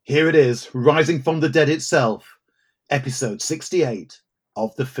Here it is, rising from the dead itself, episode 68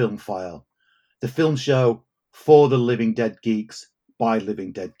 of The Film File, the film show for the living dead geeks by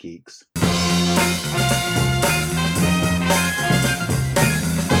living dead geeks.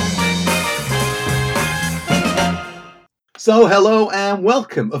 So, hello and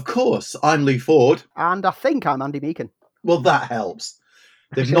welcome. Of course, I'm Lee Ford. And I think I'm Andy Meakin. Well, that helps.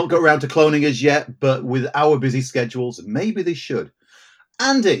 They've not got around to cloning us yet, but with our busy schedules, maybe they should.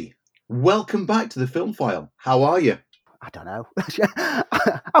 Andy, welcome back to The Film File. How are you? I don't know.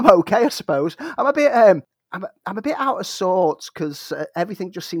 I'm okay, I suppose. I'm a bit out of sorts because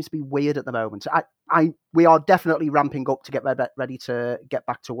everything just seems to be weird at the moment. We are definitely ramping up to get ready to get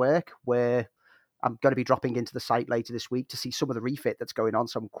back to work, where I'm going to be dropping into the site later this week to see some of the refit that's going on.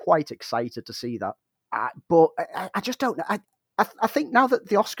 So I'm quite excited to see that. But I just don't know. I think now that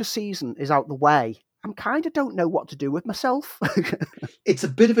the Oscar season is out the way, I kind of don't know what to do with myself. It's a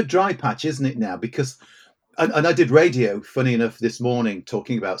bit of a dry patch, isn't it, now? Because, and I did radio, funny enough, this morning,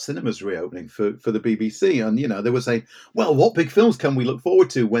 talking about cinemas reopening for the BBC. And, you know, they were saying, well, what big films can we look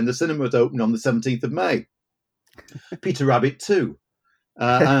forward to when the cinemas open on the 17th of May? Peter Rabbit 2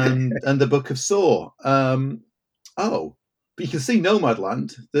 and the Book of Saw. But you can see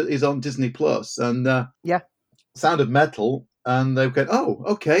Nomadland that is on Disney Plus, and Sound of Metal. And they've gone, oh,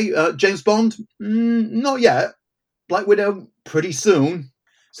 okay, James Bond, not yet. Black Widow, pretty soon.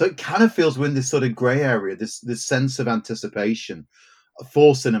 So it kind of feels we're in this sort of grey area, this sense of anticipation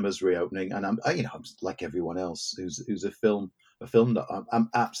for cinemas reopening. And I'm like everyone else who's a film that I'm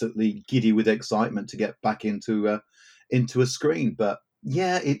absolutely giddy with excitement to get back into a screen. But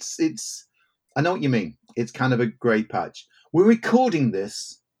yeah, it's I know what you mean. It's kind of a grey patch. We're recording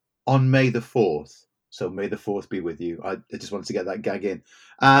this on May the 4th. So may the 4th be with you. I just wanted to get that gag in.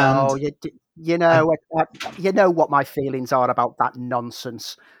 And you know what my feelings are about that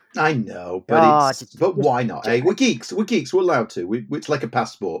nonsense. I know, but why not? Hey, we're geeks. We're allowed to. It's like a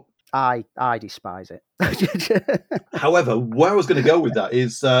passport. I despise it. However, where I was going to go with that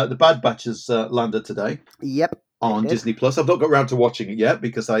is The Bad Batch has landed today. Yep. On Disney Plus. I've not got around to watching it yet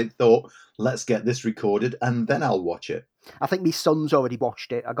because I thought, let's get this recorded and then I'll watch it. I think my son's already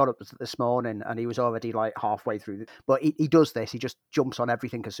watched it. I got up this morning and he was already like halfway through. But he does this. He just jumps on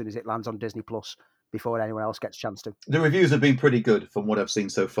everything as soon as it lands on Disney Plus before anyone else gets a chance to. The reviews have been pretty good from what I've seen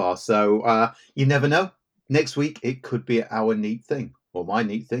so far. So you never know. Next week, it could be our neat thing or my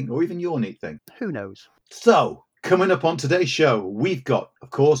neat thing or even your neat thing. Who knows? So coming up on today's show, we've got,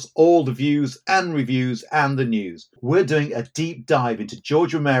 of course, all the views and reviews and the news. We're doing a deep dive into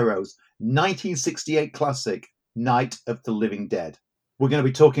George Romero's 1968 classic, Night of the Living Dead. We're going to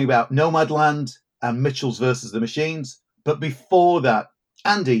be talking about Nomadland and Mitchell's versus the Machines. But before that,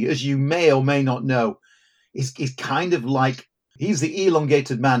 Andy, as you may or may not know, is kind of like, he's the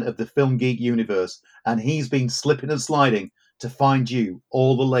elongated man of the Film Geek universe, and he's been slipping and sliding to find you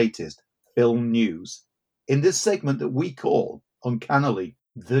all the latest film news in this segment that we call, uncannily,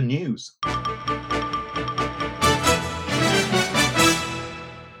 The News.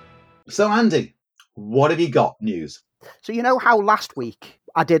 So, Andy, what have you got news? So you know how last week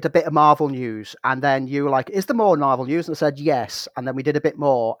I did a bit of Marvel news and then you were like, is there more Marvel news? And I said, yes. And then we did a bit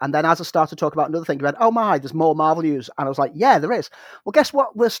more. And then as I started talking about another thing, you went, oh my, there's more Marvel news. And I was like, yeah, there is. Well, guess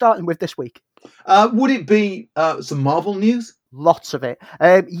what we're starting with this week? Would it be some Marvel news? Lots of it.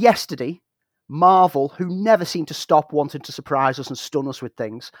 Yesterday, Marvel, who never seem to stop wanting to surprise us and stun us with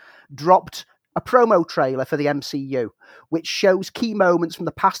things, dropped a promo trailer for the MCU, which shows key moments from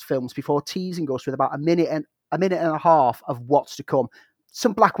the past films before teasing us with about a minute and a half of what's to come.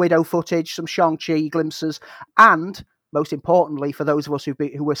 Some Black Widow footage, some Shang-Chi glimpses, and most importantly, for those of us who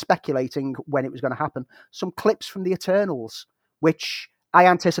were speculating when it was going to happen, some clips from the Eternals, which I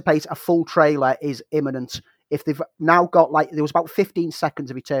anticipate a full trailer is imminent. If they've now got, there was about 15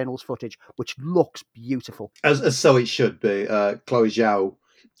 seconds of Eternals footage, which looks beautiful. As so it should be. Chloe Zhao,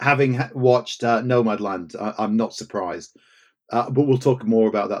 having watched Nomadland, I'm not surprised. But we'll talk more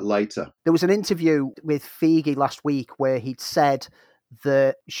about that later. There was an interview with Feige last week where he'd said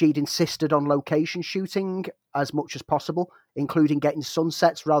that she'd insisted on location shooting as much as possible, including getting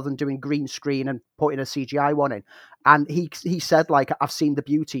sunsets rather than doing green screen and putting a CGI one in. And he said, I've seen the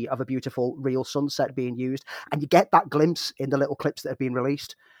beauty of a beautiful real sunset being used. And you get that glimpse in the little clips that have been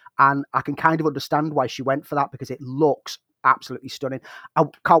released. And I can kind of understand why she went for that, because it looks absolutely stunning. I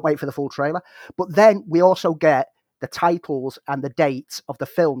can't wait for the full trailer. But then we also get the titles and the dates of the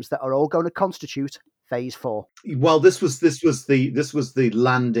films that are all going to constitute Phase 4. Well, this was the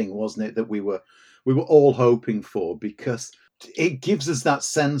landing, wasn't it, that we were all hoping for, because it gives us that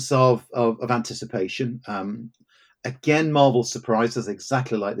sense of anticipation. Again, Marvel surprised us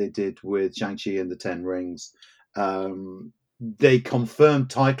exactly like they did with Shang-Chi and the Ten Rings. They confirmed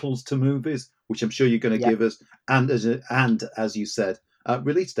titles to movies, which I'm sure you're going to Yep. give us, and as you said,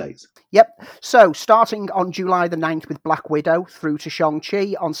 release dates. Yep. So starting on July the 9th with Black Widow through to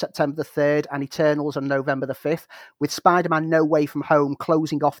Shang-Chi on September the 3rd and Eternals on November the 5th, with Spider-Man No Way From Home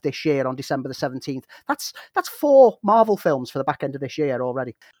closing off this year on December the 17th. That's 4 Marvel films for the back end of this year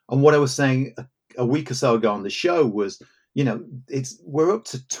already. And what I was saying a week or so ago on the show was, we're up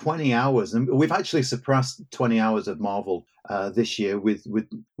to 20 hours, and we've actually surpassed 20 hours of Marvel this year with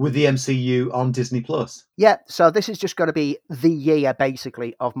the MCU on Disney Plus. Yeah, so this is just going to be the year,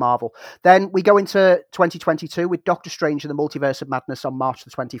 basically, of Marvel. Then we go into 2022 with Doctor Strange and the Multiverse of Madness on March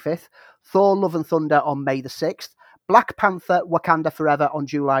the 25th, Thor Love and Thunder on May the 6th, Black Panther Wakanda Forever on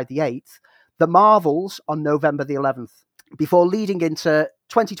July the 8th, The Marvels on November the 11th, before leading into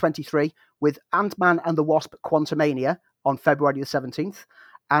 2023 with Ant-Man and the Wasp Quantumania on February the 17th,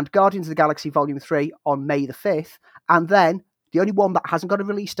 and Guardians of the Galaxy Volume 3 on May the 5th, and then the only one that hasn't got a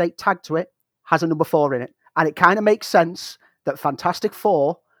release date tagged to it has a number 4 in it. And it kind of makes sense that Fantastic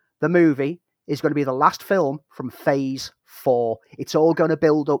Four, the movie, is going to be the last film from Phase 4. It's all going to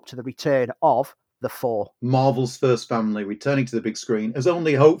build up to the return of the 4. Marvel's first family returning to the big screen, as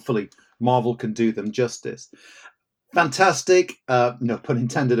only hopefully Marvel can do them justice. Fantastic, no pun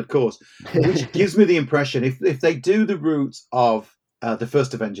intended, of course, which gives me the impression if they do the route of the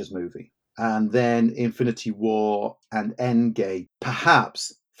first Avengers movie and then Infinity War and Endgame,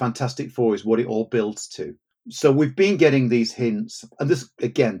 perhaps Fantastic Four is what it all builds to. So we've been getting these hints, and this,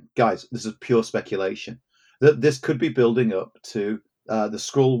 again, guys, this is pure speculation, that this could be building up to the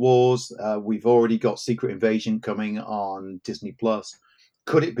Skrull Wars. We've already got Secret Invasion coming on Disney Plus.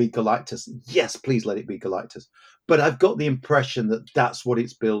 Could it be Galactus? Yes, please let it be Galactus. But I've got the impression that that's what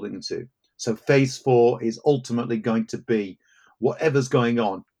it's building to. So Phase 4 is ultimately going to be whatever's going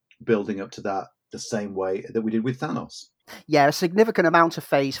on, building up to that the same way that we did with Thanos. Yeah, a significant amount of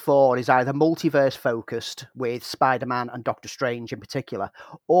Phase 4 is either multiverse focused with Spider-Man and Doctor Strange in particular,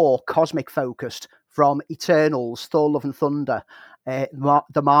 or cosmic focused from Eternals, Thor Love and Thunder,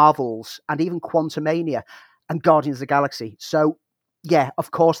 the Marvels, and even Quantumania and Guardians of the Galaxy. So, yeah,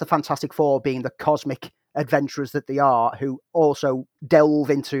 of course, the Fantastic Four being the cosmic adventurers that they are, who also delve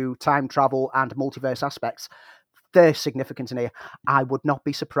into time travel and multiverse aspects. They're significant in here. I would not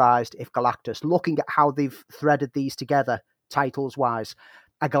be surprised if Galactus, looking at how they've threaded these together, titles-wise,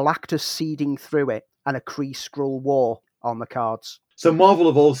 a Galactus seeding through it and a Kree-Skrull war on the cards. So Marvel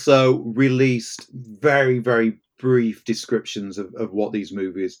have also released very, very brief descriptions of what these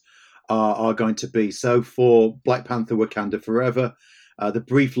movies are going to be. So for Black Panther Wakanda Forever, the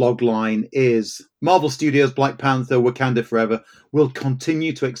brief log line is Marvel Studios' Black Panther Wakanda Forever will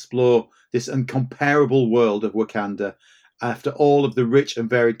continue to explore this incomparable world of Wakanda after all of the rich and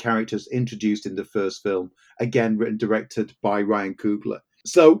varied characters introduced in the first film, again written and directed by Ryan Coogler.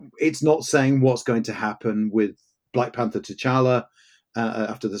 So it's not saying what's going to happen with Black Panther T'Challa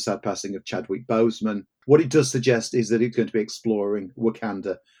after the sad passing of Chadwick Boseman. What it does suggest is that it's going to be exploring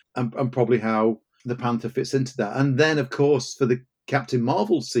Wakanda and probably how the Panther fits into that. And then, of course, for the Captain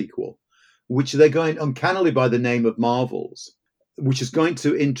Marvel sequel, which they're going uncannily by the name of Marvels, which is going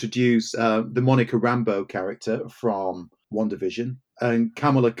to introduce the Monica Rambeau character from WandaVision and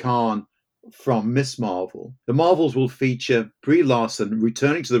Kamala Khan from Miss Marvel. The Marvels will feature Brie Larson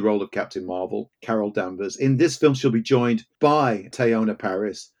returning to the role of Captain Marvel, Carol Danvers. In this film, she'll be joined by Teyonah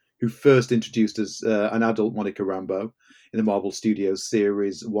Parris, who first introduced as an adult Monica Rambeau in the Marvel Studios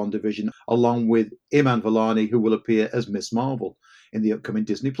series WandaVision, along with Iman Vellani, who will appear as Miss Marvel in the upcoming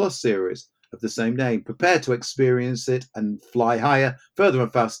Disney Plus series of the same name. Prepare to experience it and fly higher, further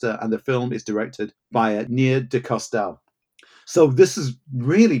and faster, and the film is directed by Nia DaCosta. So this is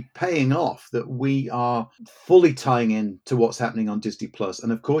really paying off that we are fully tying in to what's happening on Disney Plus.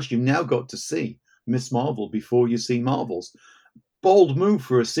 And of course, you've now got to see Miss Marvel before you see Marvels. Bold move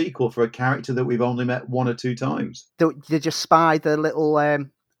for a sequel for a character that we've only met 1 or 2 times. Did you just spy the little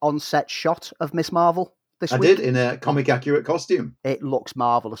on-set shot of Miss Marvel this week? I did, in a comic accurate costume. It looks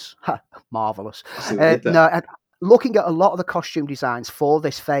marvellous. Marvellous. Looking at a lot of the costume designs for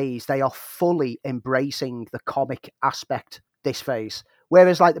this phase, they are fully embracing the comic aspect this phase.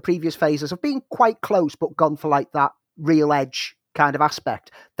 Whereas like the previous phases have been quite close, but gone for like that real edge kind of aspect.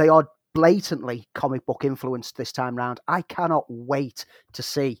 They are blatantly comic book influenced this time round. I cannot wait to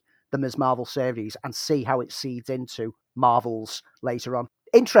see the Ms. Marvel series and see how it seeds into Marvels later on.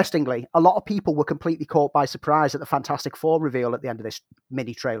 Interestingly, a lot of people were completely caught by surprise at the Fantastic Four reveal at the end of this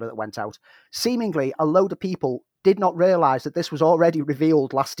mini trailer that went out. Seemingly, a load of people did not realise that this was already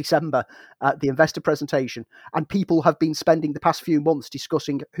revealed last December at the investor presentation, and people have been spending the past few months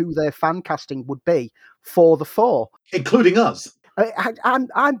discussing who their fan casting would be for the four. Including us.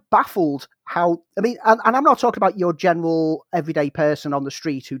 I'm baffled how, I mean, and I'm not talking about your general everyday person on the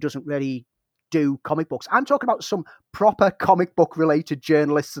street who doesn't really do comic books. I'm talking about some proper comic book related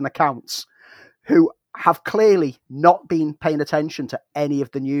journalists and accounts who have clearly not been paying attention to any of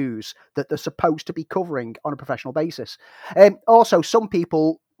the news that they're supposed to be covering on a professional basis. Also, some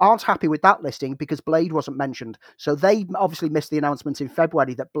people aren't happy with that listing because Blade wasn't mentioned. So they obviously missed the announcement in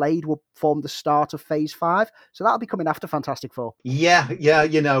February that Blade will form the start of Phase 5. So that'll be coming after Fantastic Four. Yeah,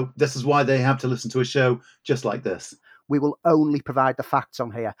 this is why they have to listen to a show just like this. We will only provide the facts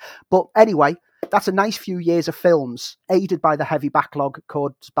on here. But anyway, that's a nice few years of films, aided by the heavy backlog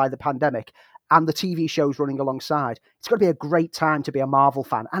caused by the pandemic, and the TV shows running alongside. It's going to be a great time to be a Marvel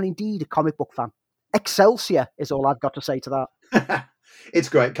fan, and indeed a comic book fan. Excelsior is all I've got to say to that. It's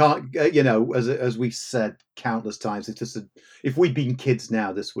great. As we've said countless times, it's just if we'd been kids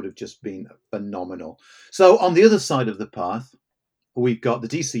now, this would have just been phenomenal. So on the other side of the path, we've got the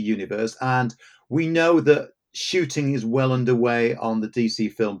DC universe, and we know that shooting is well underway on the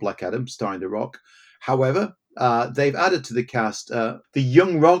DC film Black Adam, starring The Rock. However, they've added to the cast the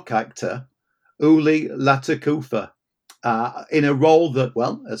young Rock actor Uli Latakufa in a role that,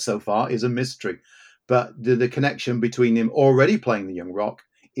 well, so far is a mystery. But the connection between him already playing the young Rock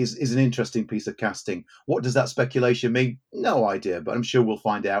is an interesting piece of casting. What does that speculation mean? No idea, but I'm sure we'll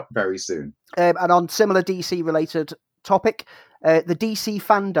find out very soon. And on similar DC-related topic, the DC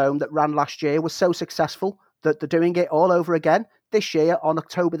Fandome that ran last year was so successful that they're doing it all over again this year on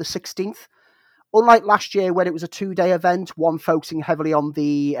October the 16th. Unlike last year when it was a 2-day event, one focusing heavily on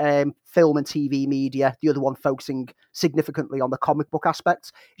the film and TV media, the other one focusing significantly on the comic book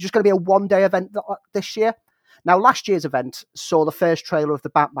aspects, it's just going to be a 1-day event this year. Now, last year's event saw the first trailer of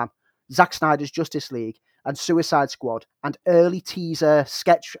The Batman, Zack Snyder's Justice League, and Suicide Squad, and early teaser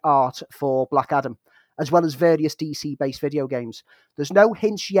sketch art for Black Adam, as well as various DC-based video games. There's no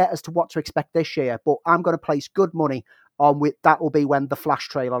hints yet as to what to expect this year, but I'm going to place good money on that will be when the Flash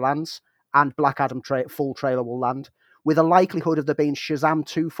trailer lands, and Black Adam full trailer will land, with a likelihood of there being Shazam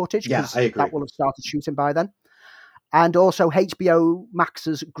 2 footage, because that will have started shooting by then. And also HBO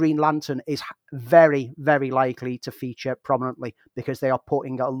Max's Green Lantern is very, very likely to feature prominently because they are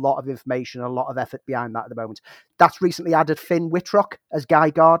putting a lot of information, a lot of effort behind that at the moment. That's recently added Finn Wittrock as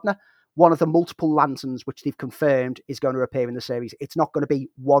Guy Gardner, one of the multiple lanterns which they've confirmed is going to appear in the series. It's not going to be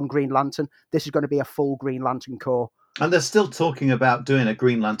one Green Lantern. This is going to be a full Green Lantern Corps. And they're still talking about doing a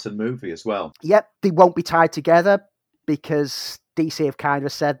Green Lantern movie as well. Yep, they won't be tied together because DC have kind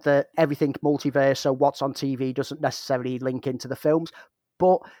of said that everything multiverse, so what's on TV doesn't necessarily link into the films.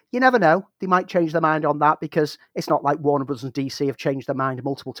 But you never know. They might change their mind on that because it's not like Warner Bros. And DC have changed their mind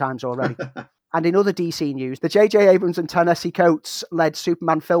multiple times already. And in other DC news, the J.J. Abrams and Ta-Nehisi Coates-led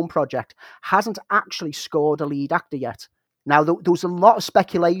Superman film project hasn't actually scored a lead actor yet. Now, there was a lot of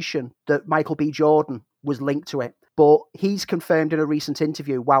speculation that Michael B. Jordan was linked to it, but he's confirmed in a recent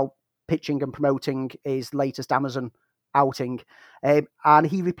interview while pitching and promoting his latest Amazon outing, and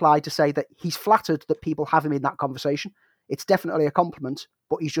he replied to say that he's flattered that people have him in that conversation. It's definitely a compliment,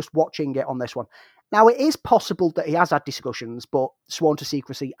 but he's just watching it on this one. Now, it is possible that he has had discussions, but sworn to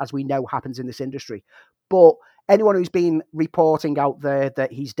secrecy, as we know happens in this industry. But anyone who's been reporting out there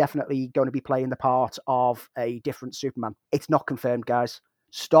that he's definitely going to be playing the part of a different Superman, it's not confirmed, guys.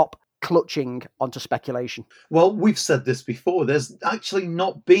 Stop clutching onto speculation. Well, we've said this before. There's actually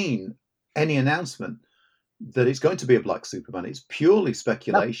not been any announcement that it's going to be a black Superman. It's purely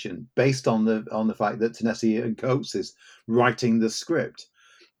speculation based on the fact that Ta-Nehisi and Coates is writing the script,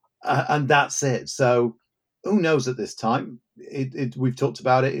 and that's it. So who knows at this time? We've talked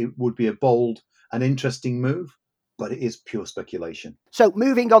about it. It would be a bold and interesting move, but it is pure speculation. So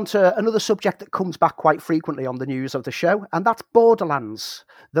moving on to another subject that comes back quite frequently on the news of the show, and that's Borderlands,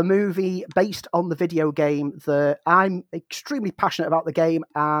 the movie based on the video game that I'm extremely passionate about the game,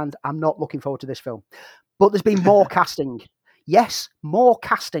 and I'm not looking forward to this film. But there's been more casting. Yes, more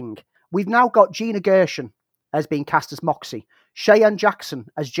casting. We've now got Gina Gershon as being cast as Moxie, Cheyenne Jackson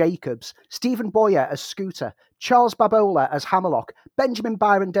as Jacobs, Stephen Boyer as Scooter, Charles Babola as Hammerlock, Benjamin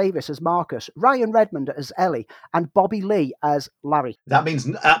Byron Davis as Marcus, Ryan Redmond as Ellie, and Bobby Lee as Larry. That means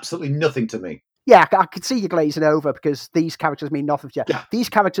absolutely nothing to me. Yeah, I could see you glazing over because these characters mean nothing to you. Yeah. These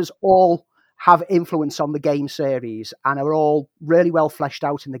characters all have influence on the game series and are all really well fleshed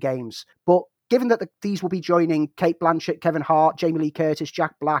out in the games. But given that these will be joining Cate Blanchett, Kevin Hart, Jamie Lee Curtis,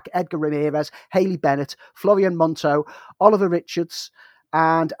 Jack Black, Edgar Ramirez, Haley Bennett, Florian Monto, Oliver Richards,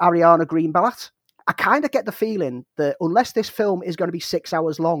 and Ariana Greenblatt, I kind of get the feeling that unless this film is going to be 6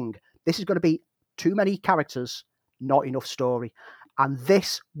 hours long, this is going to be too many characters, not enough story. And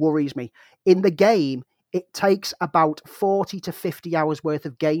this worries me. In the game, it takes about 40 to 50 hours worth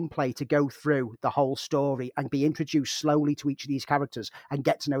of gameplay to go through the whole story and be introduced slowly to each of these characters and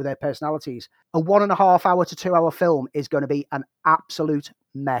get to know their personalities. A 1.5 hour to 2 hour film is going to be an absolute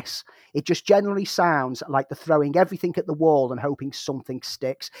mess. It just generally sounds like they're throwing everything at the wall and hoping something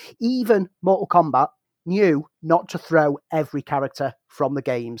sticks. Even Mortal Kombat knew not to throw every character from the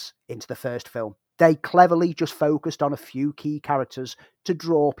games into the first film. They cleverly just focused on a few key characters to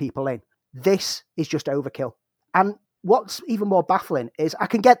draw people in. This is just overkill. And what's even more baffling is I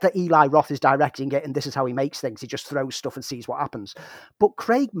can get that Eli Roth is directing it and this is how he makes things. He just throws stuff and sees what happens. But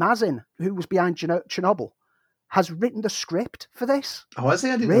Craig Mazin, who was behind Chernobyl, has written the script for this. Oh, I see.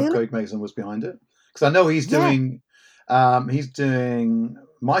 I didn't know Craig Mazin was behind it. Because I know he's doing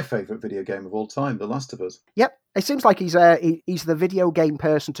my favourite video game of all time, The Last of Us. Yep. It seems like he's the video game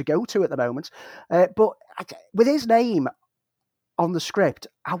person to go to at the moment. But with his name on the script,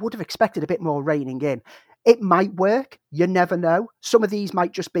 I would have expected a bit more reining in. It might work. You never know. Some of these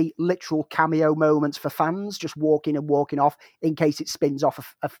might just be literal cameo moments for fans, just walking and walking off in case it spins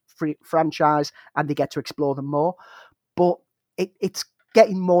off a free franchise and they get to explore them more. But it's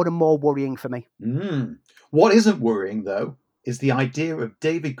getting more and more worrying for me. What isn't worrying, though, is the idea of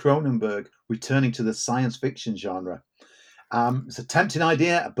David Cronenberg returning to the science fiction genre. It's a tempting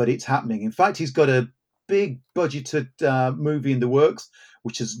idea, but it's happening. In fact, he's got a big budgeted movie in the works,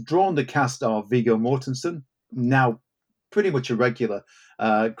 which has drawn the cast of Viggo Mortensen, now pretty much a regular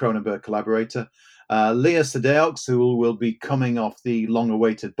Cronenberg collaborator, Lea Sedeux, who will be coming off the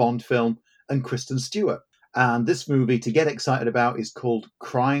long-awaited Bond film, and Kristen Stewart. And this movie, to get excited about, is called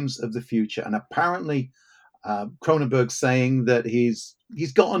Crimes of the Future. And apparently, Cronenberg's saying that he's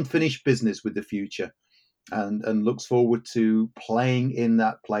got unfinished business with the future. And looks forward to playing in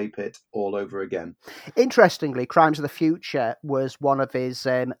that play pit all over again. Interestingly, Crimes of the Future was one of his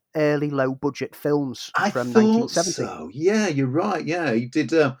early low-budget films from 1970. So. Yeah, you're right. Yeah, he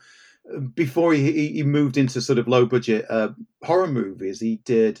did. Before he moved into sort of low-budget horror movies, he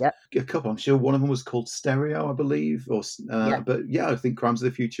did a couple. I'm sure one of them was called Stereo, I believe. But yeah, I think Crimes of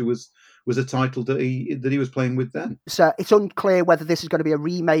the Future was a title that he was playing with then. So it's unclear whether this is going to be a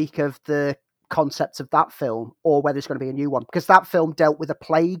remake of the concepts of that film or whether it's going to be a new one, because that film dealt with a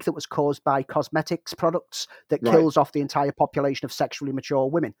plague that was caused by cosmetics products that kills off the entire population of sexually mature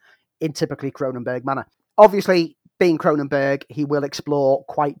women in typically Cronenberg manner. Obviously, being Cronenberg, he will explore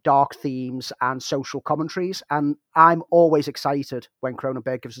quite dark themes and social commentaries, and I'm always excited when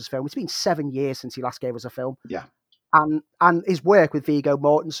Cronenberg gives us a film. It's been 7 years since he last gave us a film. Yeah. And his work with Viggo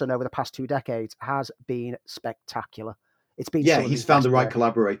Mortensen over the past 2 decades has been spectacular. It's been he's found the right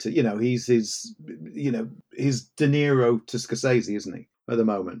collaborator. He's his De Niro to Scorsese, isn't he, at the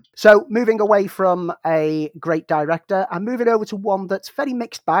moment? So moving away from a great director and moving over to one that's very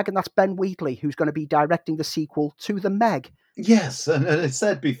mixed bag, and that's Ben Wheatley, who's going to be directing the sequel to The Meg. Yes, and I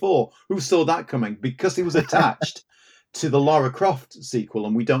said before, who saw that coming? Because he was attached to the Lara Croft sequel,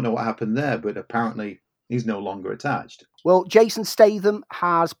 and we don't know what happened there, but apparently he's no longer attached. Well, Jason Statham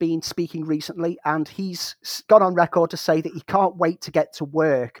has been speaking recently, and he's gone on record to say that he can't wait to get to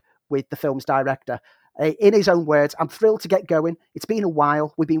work with the film's director. In his own words, I'm thrilled to get going. It's been a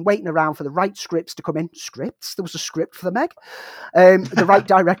while. We've been waiting around for the right scripts to come in. Scripts? There was a script for The Meg. The right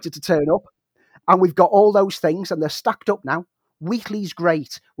director to turn up. And we've got all those things, and they're stacked up now. Wheatley's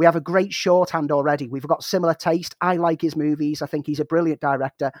great. We have a great shorthand already. We've got similar taste. I like his movies. I think he's a brilliant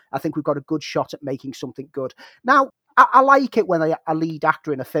director. I think we've got a good shot at making something good. Now, I like it when a lead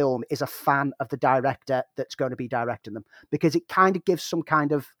actor in a film is a fan of the director that's going to be directing them, because it kind of gives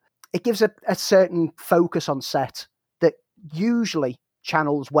it gives a certain focus on set that usually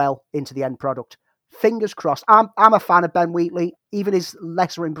channels well into the end product. Fingers crossed. I'm a fan of Ben Wheatley. Even his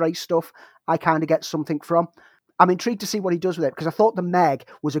lesser embraced stuff, I kind of get something from. I'm intrigued to see what he does with it, because I thought The Meg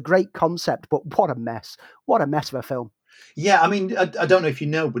was a great concept, but what a mess. What a mess of a film. Yeah, I mean, I don't know if you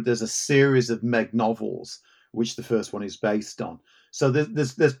know, but there's a series of Meg novels, which the first one is based on. So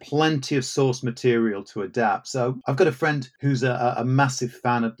there's plenty of source material to adapt. So I've got a friend who's a massive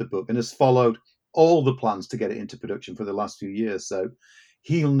fan of the book and has followed all the plans to get it into production for the last few years. So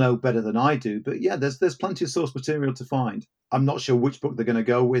he'll know better than I do. But yeah, there's plenty of source material to find. I'm not sure which book they're going to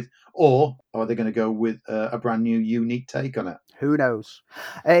go with, or are they going to go with a brand new, unique take on it? Who knows?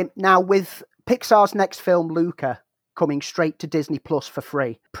 Now, with Pixar's next film, Luca, coming straight to Disney Plus for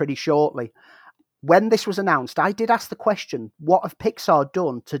free pretty shortly, when this was announced, I did ask the question, what have Pixar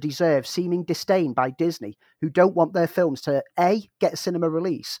done to deserve seeming disdain by Disney, who don't want their films to A, get a cinema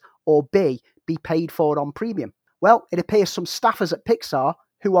release, or B, be paid for on premium? Well, it appears some staffers at Pixar,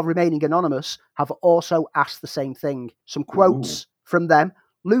 who are remaining anonymous, have also asked the same thing. Some quotes from them.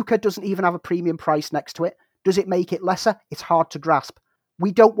 Luca doesn't even have a premium price next to it. Does it make it lesser? It's hard to grasp.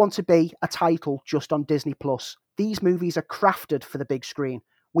 We don't want to be a title just on Disney+. These movies are crafted for the big screen.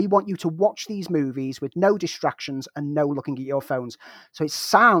 We want you to watch these movies with no distractions and no looking at your phones. So it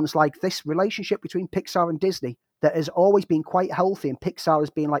sounds like this relationship between Pixar and Disney that has always been quite healthy, and Pixar has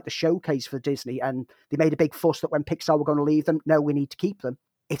been like the showcase for Disney, and they made a big fuss that when Pixar were going to leave them, no, we need to keep them.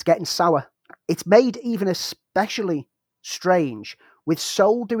 It's getting sour. It's made even especially strange with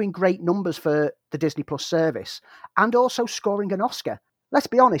Soul doing great numbers for the Disney Plus service and also scoring an Oscar. Let's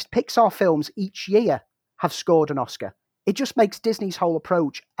be honest, Pixar films each year have scored an Oscar. It just makes Disney's whole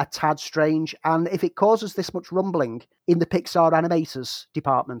approach a tad strange, and if it causes this much rumbling in the Pixar animators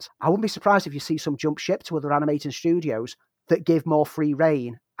department, I wouldn't be surprised if you see some jump ship to other animating studios that give more free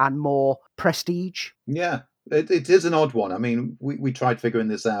reign and more prestige. Yeah, it is an odd one. I mean, we tried figuring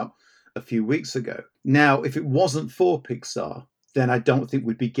this out a few weeks ago. Now, if it wasn't for Pixar, then I don't think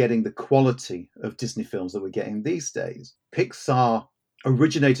we'd be getting the quality of Disney films that we're getting these days. Pixar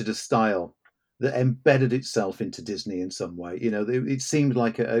originated a style that embedded itself into Disney in some way. You know, it seemed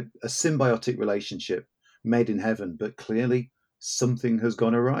like a symbiotic relationship made in heaven, but clearly something has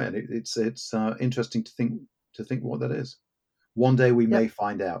gone awry, and it's interesting to think what that is. One day we may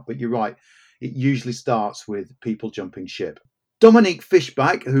find out, but you're right. It usually starts with people jumping ship. Dominique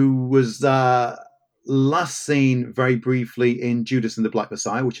Fishback, who was last seen very briefly in Judas and the Black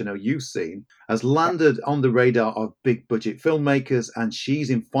Messiah, which I know you've seen, has landed on the radar of big budget filmmakers, and she's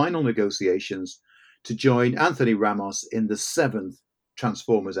in final negotiations to join Anthony Ramos in the 7th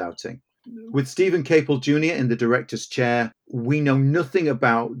Transformers outing. With Stephen Capel Jr. in the director's chair, we know nothing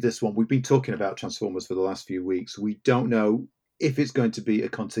about this one. We've been talking about Transformers for the last few weeks. We don't know if it's going to be a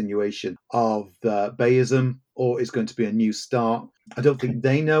continuation of Bayism or it's going to be a new start. I don't think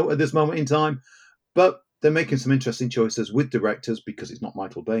they know at this moment in time. But they're making some interesting choices with directors, because it's not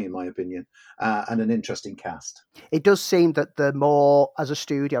Michael Bay, in my opinion, and an interesting cast. It does seem that they're more as a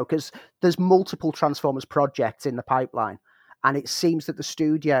studio, because there's multiple Transformers projects in the pipeline. And it seems that the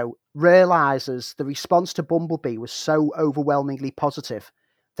studio realizes the response to Bumblebee was so overwhelmingly positive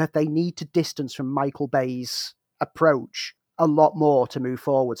that they need to distance from Michael Bay's approach a lot more to move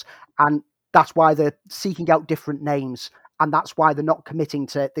forwards. And that's why they're seeking out different names. And that's why they're not committing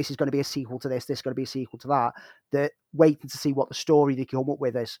to this is going to be a sequel to this is going to be a sequel to that. They're waiting to see what the story they come up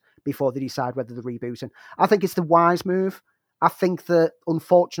with is before they decide whether they're rebooting. I think it's the wise move. I think that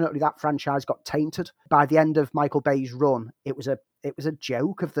unfortunately that franchise got tainted. By the end of Michael Bay's run, it was a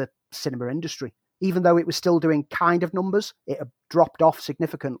joke of the cinema industry. Even though it was still doing kind of numbers, it had dropped off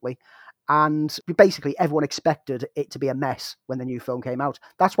significantly. And basically everyone expected it to be a mess when the new film came out.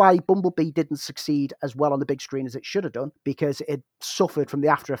 That's why Bumblebee didn't succeed as well on the big screen as it should have done, because it suffered from the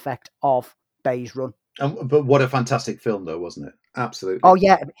after effect of Bay's run. But what a fantastic film, though, wasn't it? Absolutely. Oh,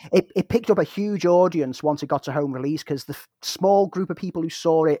 yeah. It picked up a huge audience once it got to home release, because the small group of people who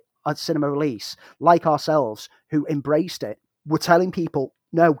saw it at cinema release, like ourselves, who embraced it, were telling people,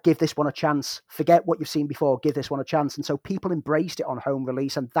 no, give this one a chance. Forget what you've seen before. Give this one a chance. And so people embraced it on home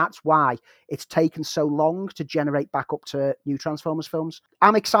release. And that's why it's taken so long to generate back up to new Transformers films.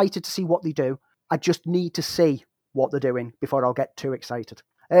 I'm excited to see what they do. I just need to see what they're doing before I'll get too excited.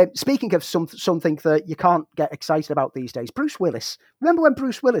 Speaking of something that you can't get excited about these days, Bruce Willis. Remember when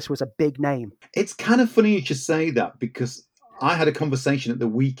Bruce Willis was a big name? It's kind of funny you should say that, because I had a conversation at the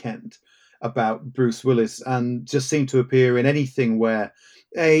weekend about Bruce Willis and just seemed to appear in anything where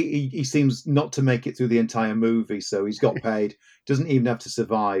he seems not to make it through the entire movie, so he's got paid, doesn't even have to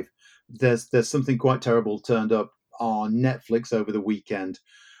survive. There's something quite terrible turned up on Netflix over the weekend,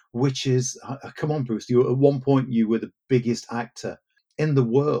 which is, come on, Bruce, at one point you were the biggest actor in the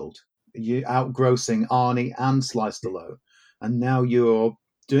world. You're outgrossing Arnie and Sly Stallone, and now you're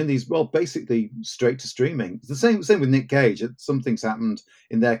doing these, well, basically straight to streaming. It's the same with Nick Cage. Something's happened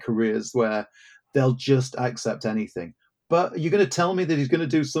in their careers where they'll just accept anything. But you're going to tell me that he's going to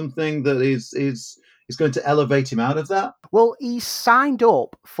do something that is going to elevate him out of that? Well, he's signed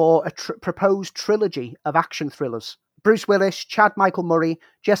up for a proposed trilogy of action thrillers. Bruce Willis, Chad Michael Murray,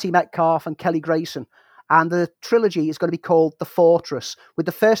 Jesse Metcalfe, and Kelly Grayson. And the trilogy is going to be called The Fortress, with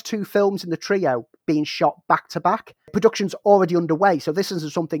the first 2 films in the trio being shot back to back. Production's already underway, so this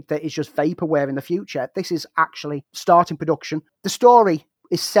isn't something that is just vaporware in the future. This is actually starting production. The story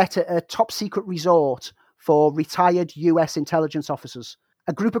is set at a top secret resort for retired US intelligence officers.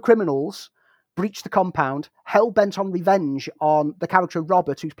 A group of criminals breach the compound, hell-bent on revenge on the character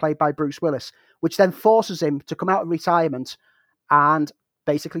Robert, who's played by Bruce Willis, which then forces him to come out of retirement and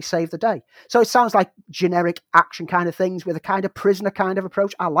basically save the day. So it sounds like generic action kind of things with a kind of prisoner kind of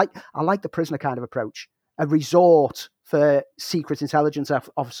approach. I like the prisoner kind of approach. A resort for secret intelligence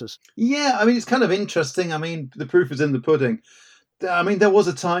officers. Yeah, I mean, it's kind of interesting. I mean, the proof is in the pudding. I mean, there was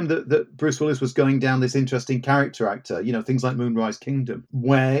a time that Bruce Willis was going down this interesting character actor, things like Moonrise Kingdom,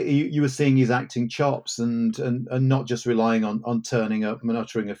 where you were seeing his acting chops and not just relying on turning up and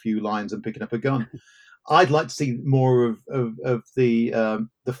uttering a few lines and picking up a gun. I'd like to see more of the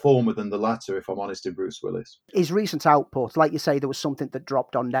former than the latter, if I'm honest, in Bruce Willis. His recent output, like you say, there was something that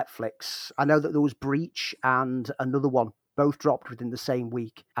dropped on Netflix. I know that there was Breach and another one, both dropped within the same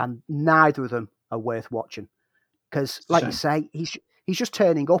week, and neither of them are worth watching. Because, like you say, he's just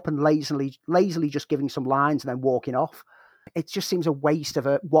turning up and lazily just giving some lines and then walking off. It just seems a waste of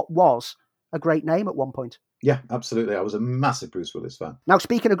what was a great name at one point. Yeah, absolutely. I was a massive Bruce Willis fan. Now,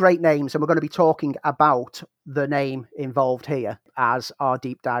 speaking of great names, and we're going to be talking about the name involved here as our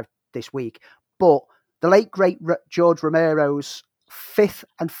deep dive this week, but the late, great George Romero's fifth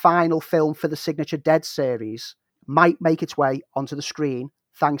and final film for the signature Dead series might make its way onto the screen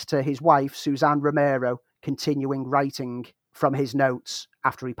thanks to his wife, Suzanne Romero, continuing writing from his notes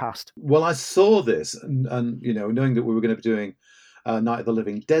after he passed. Well, I saw this and knowing that we were going to be doing Night of the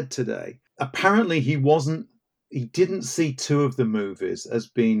Living Dead today, apparently he didn't see two of the movies as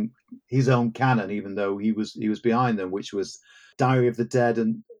being his own canon, even though he was behind them, which was Diary of the Dead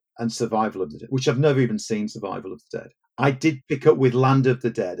and Survival of the Dead, which I've never even seen Survival of the Dead. I did pick up with Land of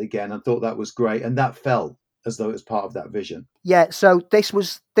the Dead again and thought that was great, and that felt as though it was part of that vision. Yeah, so this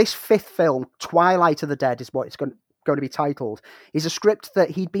fifth film, Twilight of the Dead, is what it's going to be titled, is a script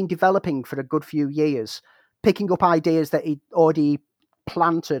that he'd been developing for a good few years, picking up ideas that he'd already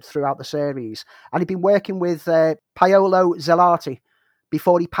planted throughout the series. And he'd been working with Paolo Zelati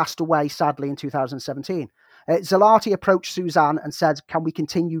before he passed away, sadly, in 2017. Zelati approached Suzanne and said, can we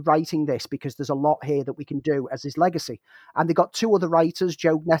continue writing this? Because there's a lot here that we can do as his legacy. And they got two other writers,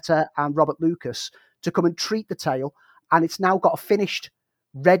 Joe Gnetta and Robert Lucas, to come and treat the tale. And it's now got a finished,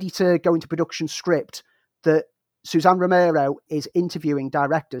 ready to go into production script that Suzanne Romero is interviewing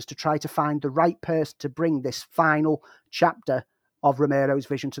directors to try to find the right person to bring this final chapter of Romero's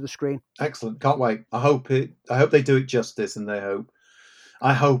vision to the screen. Excellent. Can't wait. I hope they do it justice, and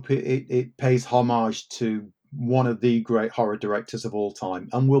I hope it pays homage to one of the great horror directors of all time.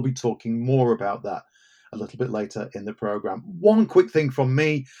 And we'll be talking more about that a little bit later in the program. One quick thing from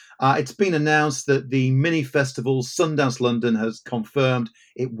me. It's been announced that the mini festival Sundance London has confirmed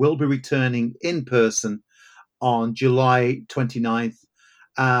it will be returning in person on July 29th.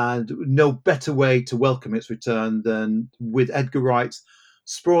 And no better way to welcome its return than with Edgar Wright's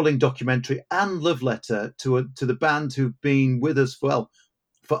sprawling documentary and love letter to the band who've been with us for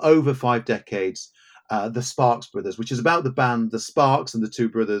over 5 decades, the Sparks Brothers, which is about the band, the Sparks and the two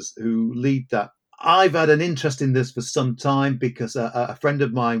brothers who lead that. I've had an interest in this for some time because a friend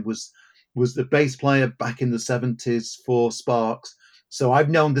of mine was the bass player back in the 70s for Sparks. So I've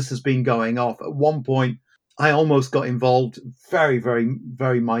known this has been going off. At one point, I almost got involved very, very,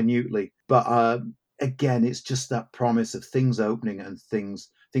 very minutely. But again, it's just that promise of things opening and things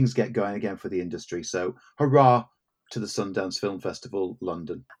get going again for the industry. So hurrah to the Sundance Film Festival,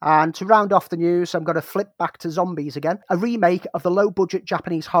 London. And to round off the news, I'm going to flip back to zombies again. A remake of the low-budget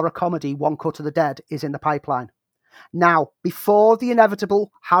Japanese horror comedy One Cut of the Dead is in the pipeline. Now, before the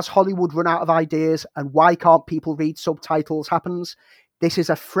inevitable, has Hollywood run out of ideas and why can't people read subtitles happens, this is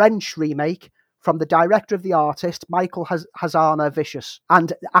a French remake from the director of The Artist, Michael Hazana Vicious,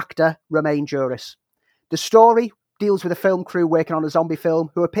 and actor Romain Duris. The story deals with a film crew working on a zombie film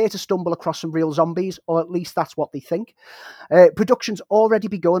who appear to stumble across some real zombies, or at least that's what they think. Production's already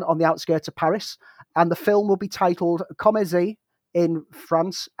begun on the outskirts of Paris, and the film will be titled Comédie in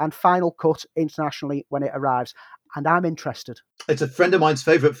France and Final Cut internationally when it arrives. And I'm interested. It's a friend of mine's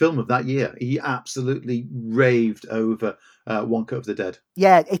favourite film of that year. He absolutely raved over One Cut of the Dead.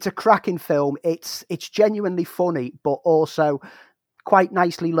 Yeah, it's a cracking film. It's genuinely funny, but also quite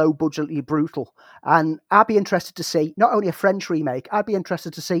nicely low-budgetly brutal. And I'd be interested to see not only a French remake, I'd be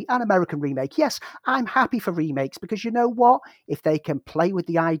interested to see an American remake. Yes, I'm happy for remakes because you know what? If they can play with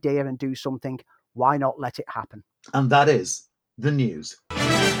the idea and do something, why not let it happen? And that is the news.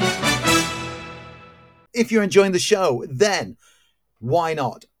 If you're enjoying the show, then why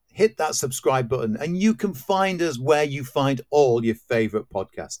not hit that subscribe button, and you can find us where you find all your favourite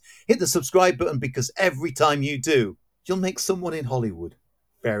podcasts. Hit the subscribe button because every time you do, you'll make someone in Hollywood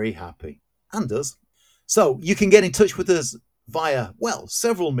very happy, and us. So you can get in touch with us via, well,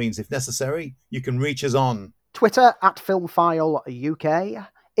 several means if necessary. You can reach us on Twitter @FilmFileUK,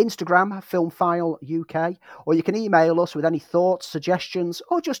 Instagram, Filmfile UK, or you can email us with any thoughts, suggestions,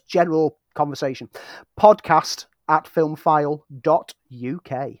 or just general conversation.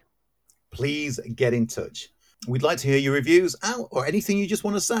 podcast@filmfile.uk. Please get in touch. We'd like to hear your reviews or anything you just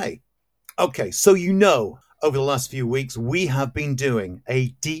want to say. Okay, so over the last few weeks, we have been doing a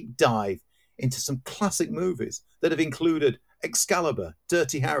deep dive into some classic movies that have included Excalibur,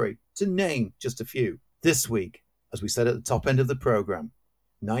 Dirty Harry, to name just a few. This week, as we said at the top end of the programme,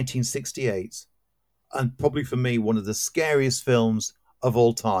 1968, and probably for me, one of the scariest films of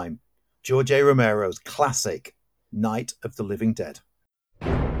all time, George A. Romero's classic, Night of the Living Dead.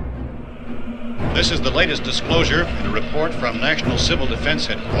 This is the latest disclosure in a report from National Civil Defense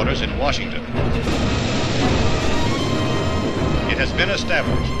Headquarters in Washington. It has been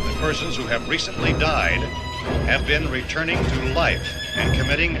established that persons who have recently died have been returning to life and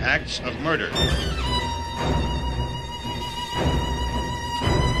committing acts of murder.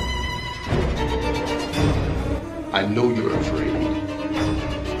 I know you're afraid.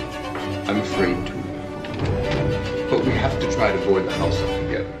 I'm afraid too. But we have to try to board the house up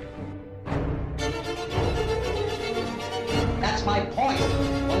together. That's my point.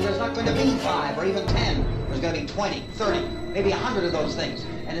 Well, there's not going to be 5 or even 10. There's going to be 20, 30, maybe 100 of those things.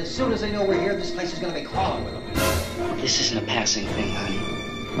 And as soon as they know we're here, this place is going to be crawling with them. This isn't a passing thing, honey.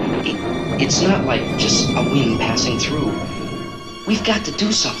 It's not like just a wind passing through. We've got to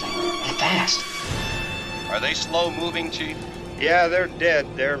do something, and fast. Are they slow moving, Chief? Yeah, they're dead.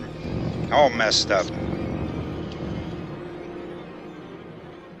 They're all messed up.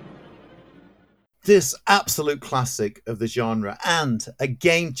 This absolute classic of the genre and a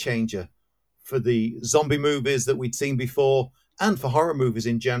game changer for the zombie movies that we'd seen before and for horror movies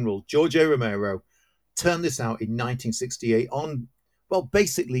in general. George A. Romero turned this out in 1968 on, well,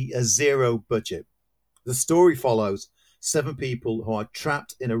 basically a zero budget. The story follows 7 people who are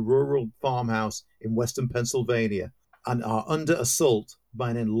trapped in a rural farmhouse in western Pennsylvania and are under assault by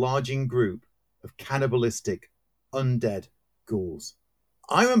an enlarging group of cannibalistic undead ghouls.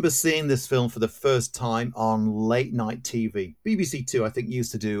 I remember seeing this film for the first time on late night TV. BBC Two, I think,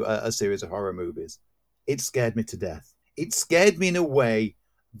 used to do a series of horror movies. It scared me to death. It scared me in a way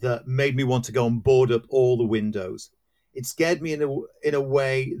that made me want to go and board up all the windows. It scared me in a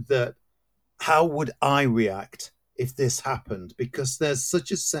way that, how would I react if this happened? Because there's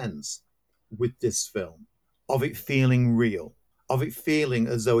such a sense with this film of it feeling real, of it feeling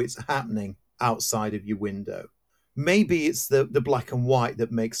as though it's happening outside of your window. Maybe it's the black and white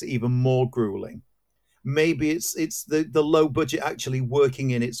that makes it even more grueling. Maybe it's the low budget actually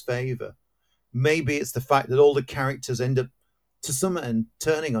working in its favor. Maybe it's the fact that all the characters end up, to some end,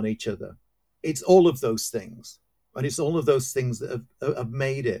 turning on each other. It's all of those things. And it's all of those things that have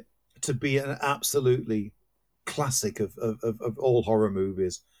made it to be an absolutely classic of all horror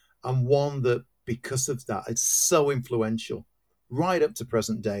movies. And one that, because of that, it's so influential right up to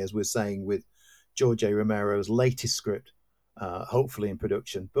present day, as we're saying, with George A. Romero's latest script, hopefully in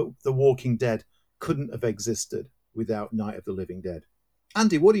production. But The Walking Dead couldn't have existed without Night of the Living Dead.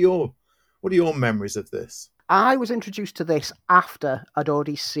 Andy, what are your memories of this? I was introduced to this after I'd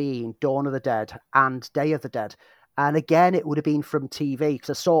already seen Dawn of the Dead and Day of the Dead. And again, it would have been from TV, because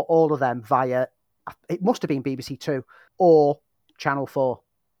I saw all of them via, it must have been BBC Two or Channel 4,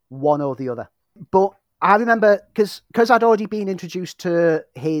 one or the other. But I remember, because I'd already been introduced to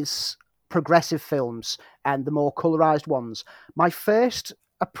his progressive films and the more colorized ones, my first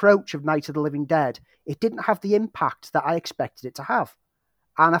approach of Night of the Living Dead, it didn't have the impact that I expected it to have,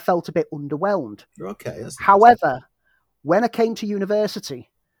 and I felt a bit underwhelmed. Okay. However, when I came to university,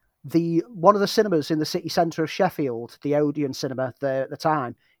 one of the cinemas in the city centre of Sheffield, the Odeon Cinema at the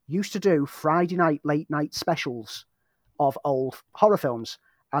time, used to do Friday night late night specials of old horror films,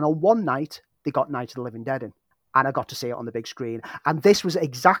 and on one night they got Night of the Living Dead in. And I got to see it on the big screen. And this was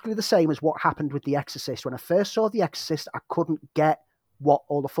exactly the same as what happened with The Exorcist. When I first saw The Exorcist, I couldn't get what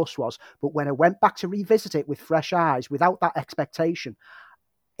all the fuss was. But when I went back to revisit it with fresh eyes, without that expectation,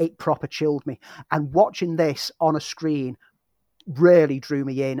 it proper chilled me. And watching this on a screen really drew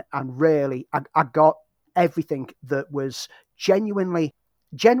me in. And really, I got everything that was genuinely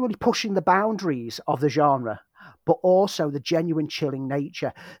pushing the boundaries of the genre, but also the genuine chilling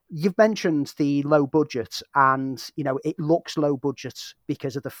nature. You've mentioned the low budget, and it looks low budget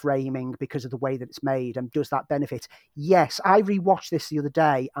because of the framing, because of the way that it's made, and does that benefit? Yes, I rewatched this the other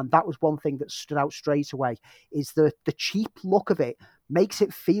day, and that was one thing that stood out straight away, is the cheap look of it makes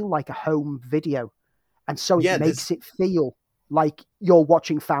it feel like a home video, and so it makes it feel like you're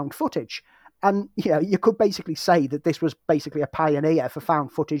watching found footage. And you could basically say that this was basically a pioneer for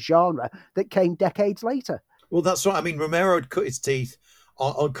found footage genre that came decades later. Well, that's right. I mean, Romero had cut his teeth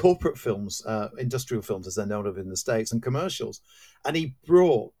on corporate films, industrial films as they're known of in the States, and commercials. And he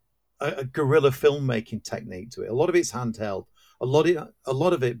brought a guerrilla filmmaking technique to it. A lot of it's handheld. A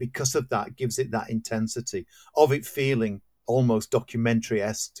lot of it, because of that, gives it that intensity of it feeling almost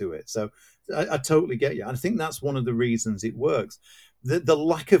documentary-esque to it. So I totally get you. And I think that's one of the reasons it works. The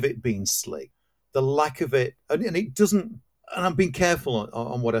lack of it being slick, the lack of it, and it doesn't, and I'm being careful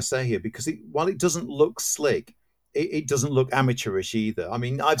on what I say here, because while it doesn't look slick, it doesn't look amateurish either. I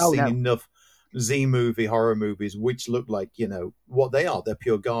mean, I've seen enough Z-movie horror movies which look like, what they are. They're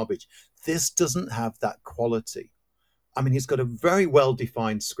pure garbage. This doesn't have that quality. I mean, he's got a very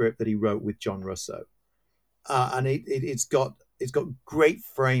well-defined script that he wrote with John Russo. And it's got great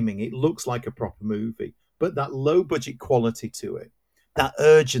framing. It looks like a proper movie, but that low-budget quality to it, that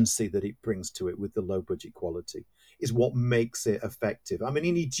urgency that it brings to it with the low-budget quality, is what makes it effective. I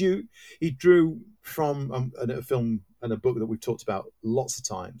mean, he drew from a film and a book that we've talked about lots of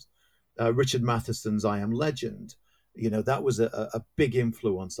times, Richard Matheson's I Am Legend. That was a big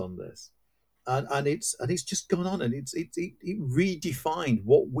influence on this, and it's just gone on, and it redefined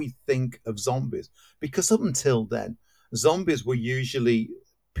what we think of zombies, because up until then, zombies were usually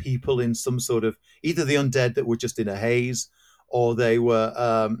people in some sort of, either the undead that were just in a haze, or they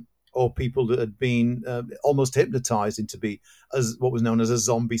were or people that had been almost hypnotized into be as what was known as a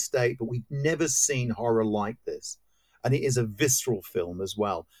zombie state. But we've never seen horror like this, and it is a visceral film as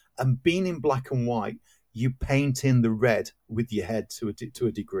well. And being in black and white, you paint in the red with your head to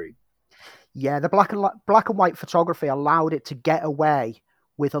a degree. Yeah, the black and white photography allowed it to get away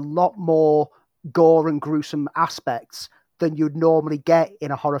with a lot more gore and gruesome aspects than you'd normally get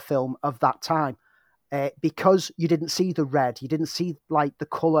in a horror film of that time. Because you didn't see the red, you didn't see like the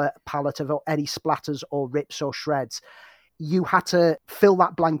color palette of any splatters or rips or shreds. You had to fill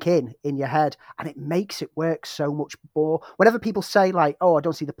that blank in your head, and it makes it work so much more. Whenever people say like, "Oh, I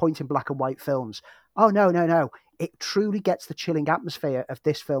don't see the point in black and white films," oh no, it truly gets the chilling atmosphere of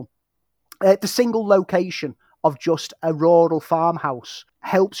this film. The single location of just a rural farmhouse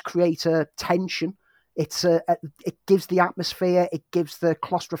helps create a tension. It gives the atmosphere, it gives the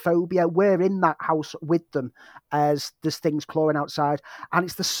claustrophobia. We're in that house with them as there's things clawing outside. And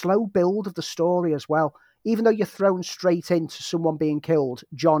it's the slow build of the story as well. Even though you're thrown straight into someone being killed,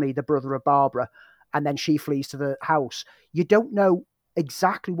 Johnny, the brother of Barbara, and then she flees to the house, you don't know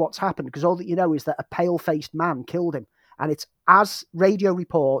exactly what's happened, because all that you know is that a pale-faced man killed him. And it's as radio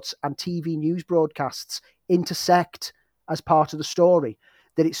reports and TV news broadcasts intersect as part of the story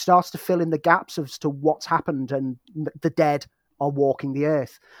that it starts to fill in the gaps as to what's happened, and the dead are walking the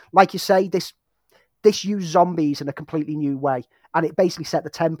earth. Like you say, this used zombies in a completely new way, and it basically set the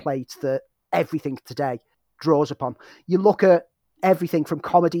template that everything today draws upon. You look at everything from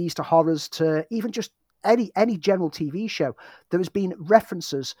comedies to horrors to even just any general TV show. There has been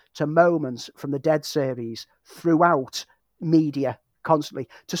references to moments from the Dead series throughout media constantly,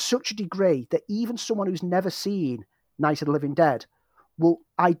 to such a degree that even someone who's never seen Night of the Living Dead will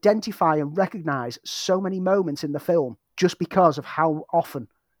identify and recognize so many moments in the film just because of how often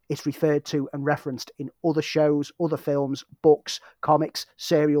it's referred to and referenced in other shows, other films, books, comics,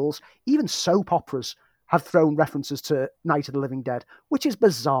 serials, even soap operas have thrown references to Night of the Living Dead, which is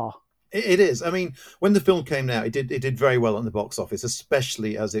bizarre. It is. I mean, when the film came out, it did very well on the box office,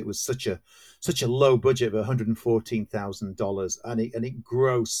 especially as it was such a low budget of $114,000, and it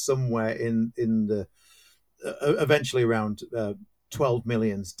grossed somewhere in the eventually around 12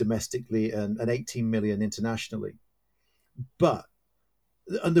 million domestically and 18 million internationally. But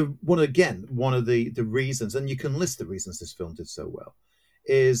one of the reasons, and you can list the reasons this film did so well,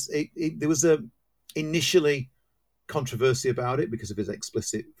 is there was initially controversy about it because of its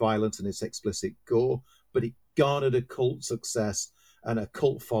explicit violence and its explicit gore, but it garnered a cult success and a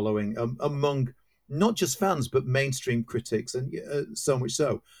cult following among not just fans but mainstream critics, and so much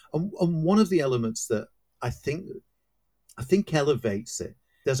so. And one of the elements that I think elevates it,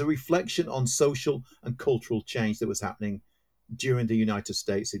 there's a reflection on social and cultural change that was happening during the United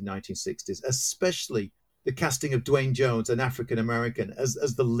States in 1960s, especially the casting of Dwayne Jones, an African American, as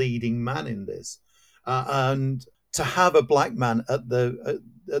the leading man in this, and to have a black man at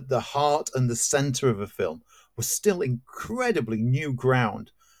the heart and the center of a film was still incredibly new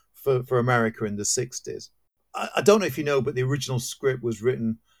ground for America in the 60s. I don't know if you know, but the original script was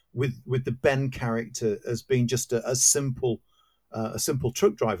written with the Ben character as being just a simple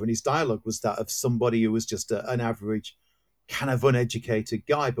truck driver, and his dialogue was that of somebody who was just an average kind of uneducated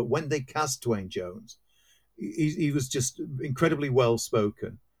guy. But when they cast Dwayne Jones, he was just incredibly well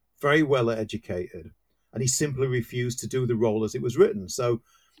spoken, very well educated, and he simply refused to do the role as it was written. So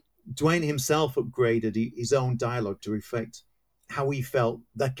Dwayne himself upgraded his own dialogue to reflect how he felt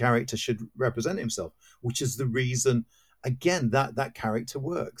that character should represent himself, which is the reason, again, that character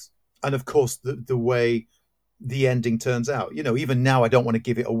works. And of course, the way the ending turns out, even now I don't want to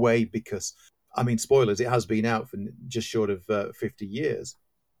give it away because, I mean, spoilers, it has been out for just short of 50 years.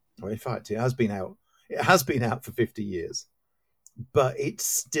 Or in fact, it has been out for 50 years, but it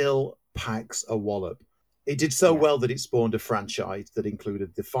still packs a wallop. It did so well that it spawned a franchise that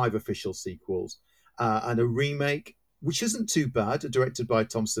included the 5 official sequels and a remake, which isn't too bad, directed by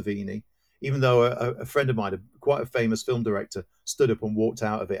Tom Savini, even though a friend of mine, quite a famous film director, stood up and walked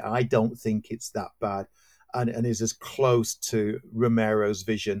out of it. I don't think it's that bad and is as close to Romero's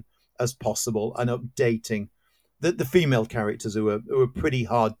vision as possible, and updating the female characters who are pretty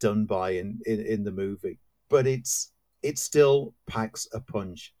hard done by in the movie. But it still packs a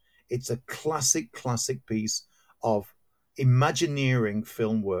punch. It's a classic piece of Imagineering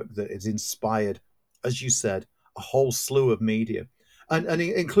film work that has inspired, as you said, a whole slew of media, and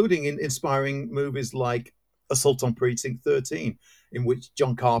including inspiring movies like Assault on Precinct 13, in which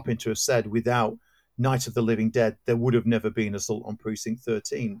John Carpenter has said, without Night of the Living Dead, there would have never been Assault on Precinct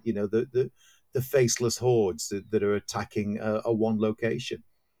 13. The faceless hordes that are attacking a one location,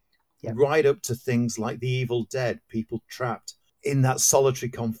 right up to things like The Evil Dead, people trapped in that solitary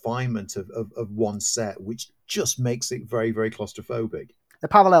confinement of one set, which just makes it very, very claustrophobic. The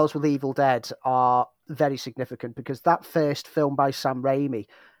parallels with Evil Dead are very significant because that first film by Sam Raimi,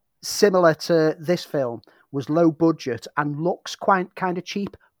 similar to this film, was low budget and looks quite kind of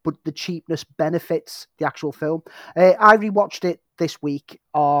cheap, but the cheapness benefits the actual film. I rewatched it this week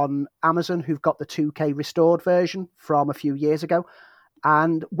on Amazon, who've got the 2K restored version from a few years ago.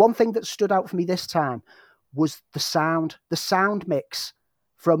 And one thing that stood out for me this time was the sound mix,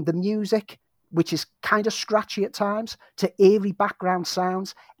 from the music, which is kind of scratchy at times, to eerie background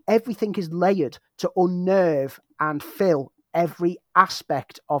sounds. Everything is layered to unnerve and fill every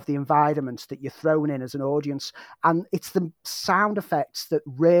aspect of the environment that you're thrown in as an audience. And it's the sound effects that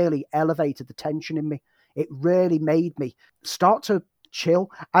really elevated the tension in me. It really made me start to chill.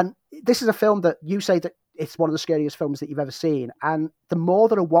 And this is a film that you say that it's one of the scariest films that you've ever seen. And the more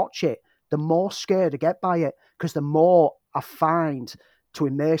that I watch it, the more scared I get by it, because the more I find to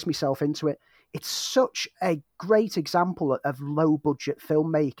immerse myself into it. It's such a great example of low-budget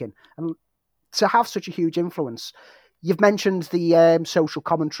filmmaking, and to have such a huge influence. You've mentioned the social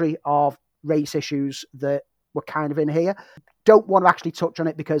commentary of race issues that were kind of in here. Don't want to actually touch on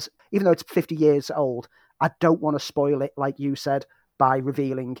it because even though it's 50 years old, I don't want to spoil it, like you said, by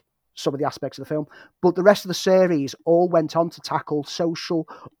revealing some of the aspects of the film. But the rest of the series all went on to tackle social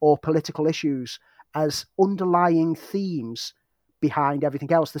or political issues as underlying themes behind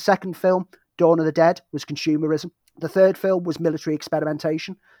everything else. The second film, Dawn of the Dead, was consumerism. The third film was military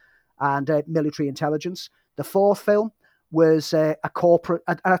experimentation and military intelligence. The fourth film was an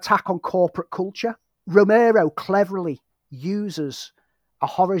attack on corporate culture. Romero cleverly uses a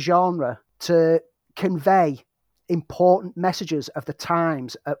horror genre to convey important messages of the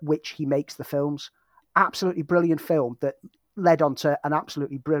times at which he makes the films. Absolutely brilliant film that led on to an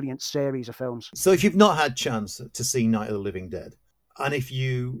absolutely brilliant series of films. So if you've not had a chance to see Night of the Living Dead, and if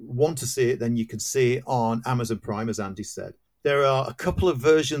you want to see it, then you can see it on Amazon Prime, as Andy said. There are a couple of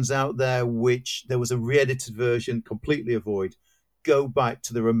versions out there, which there was a re-edited version, completely avoid. Go back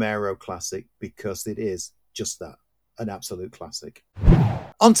to the Romero classic, because it is just that, an absolute classic.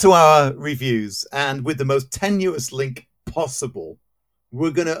 On to our reviews, and with the most tenuous link possible, we're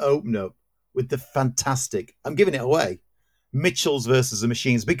going to open up with the fantastic, I'm giving it away, Mitchells versus the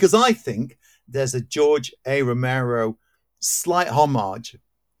Machines, because I think there's a George A. Romero slight homage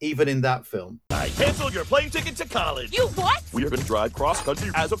even in that film. I canceled your plane ticket to college. You what? We are going to drive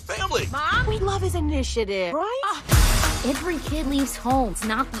cross-country as a family. Mom, we love his initiative. Right? Every kid leaves home. It's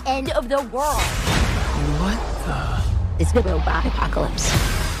not the end of the world. What the? It's the robot apocalypse.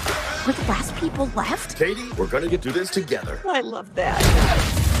 We're the last people left. Katie, we're going to get through this together. I love that.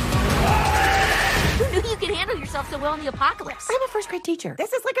 Who knew you could handle yourself so well in the apocalypse? I'm a first grade teacher.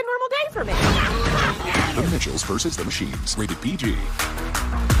 This is like a normal day for me. The Mitchells versus the Machines. Rated PG.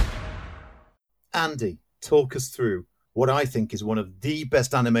 Andy, talk us through what I think is one of the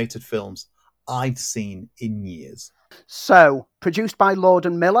best animated films I've seen in years. So, produced by Lord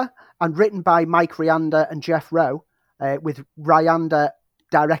and Miller and written by Mike Rianda and Jeff Rowe, with Rianda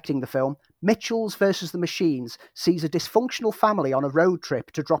directing the film, Mitchells versus the Machines sees a dysfunctional family on a road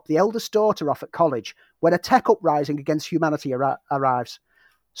trip to drop the eldest daughter off at college when a tech uprising against humanity arrives.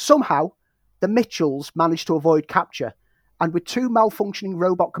 Somehow, the Mitchells manage to avoid capture, and with two malfunctioning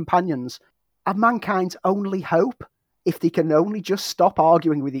robot companions, are mankind's only hope if they can only just stop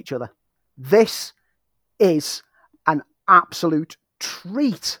arguing with each other. This is an absolute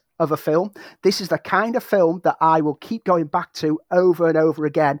treat of a film. This is the kind of film that I will keep going back to over and over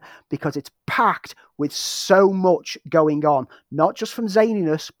again because it's packed with so much going on, not just from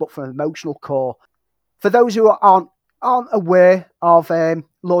zaniness, but from emotional core. For those who aren't aware of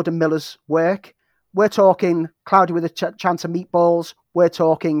Lord and Miller's work, we're talking Cloudy with a Chance of Meatballs, we're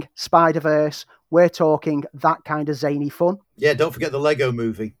talking Spider-Verse, we're talking that kind of zany fun. Yeah, don't forget the Lego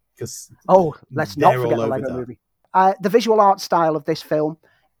movie. Let's not forget the Lego movie. The visual art style of this film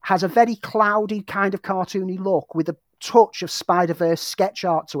has a very cloudy kind of cartoony look with a touch of Spider-Verse sketch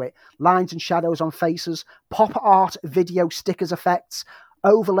art to it, lines and shadows on faces, pop art video stickers effects,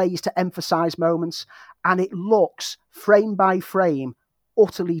 overlays to emphasize moments, and it looks, frame by frame,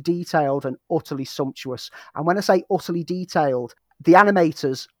 utterly detailed and utterly sumptuous. And when I say utterly detailed, the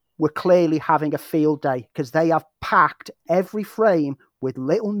animators were clearly having a field day because they have packed every frame with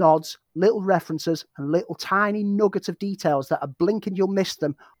little nods, little references, and little tiny nuggets of details that are blinking, you'll miss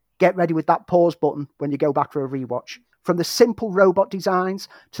them. Get ready with that pause button when you go back for a rewatch. From the simple robot designs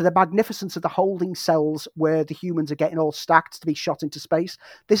to the magnificence of the holding cells where the humans are getting all stacked to be shot into space,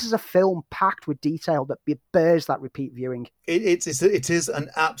 this is a film packed with detail that bears that repeat viewing. It is an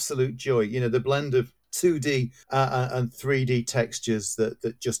absolute joy. You know, the blend of 2D and 3D textures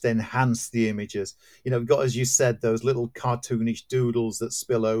that just enhance the images. You know, we've got, as you said, those little cartoonish doodles that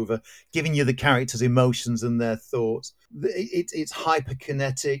spill over, giving you the characters' emotions and their thoughts. It's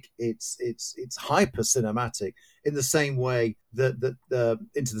hyperkinetic. It's hyper cinematic in the same way that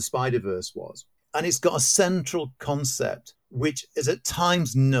Into the Spider-Verse was, and it's got a central concept which is at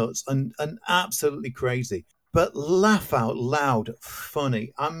times nuts and absolutely crazy, but laugh out loud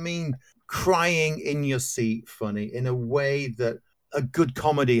funny. I mean, crying in your seat funny in a way that a good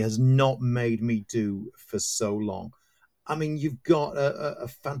comedy has not made me do for so long. I mean, you've got a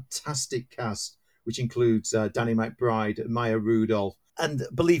fantastic cast, which includes Danny McBride, Maya Rudolph, and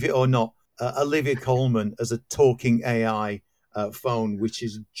believe it or not, Olivia Colman as a talking AI phone, which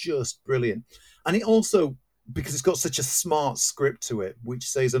is just brilliant. And it also, because it's got such a smart script to it, which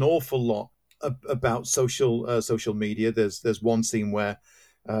says an awful lot about social media. There's one scene where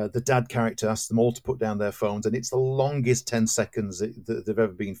the dad character asks them all to put down their phones, and it's the longest 10 seconds that they've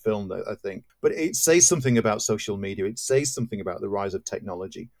ever been filmed, I think. But it says something about social media. It says something about the rise of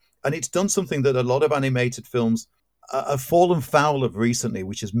technology. And it's done something that a lot of animated films have fallen foul of recently,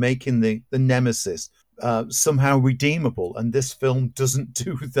 which is making the nemesis somehow redeemable. And this film doesn't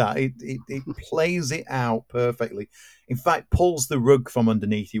do that. It plays it out perfectly. In fact, pulls the rug from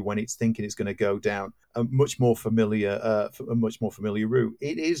underneath you when it's thinking it's going to go down a much more familiar route.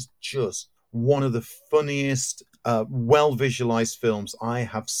 It is just one of the funniest, well visualized films I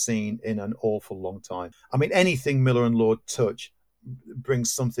have seen in an awful long time. I mean, anything Miller and Lord touch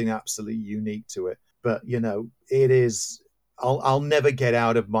brings something absolutely unique to it. But you know, it is. I'll never get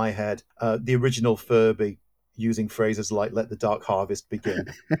out of my head the original Furby using phrases like "Let the dark harvest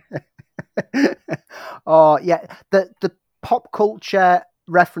begin." Oh yeah, the pop culture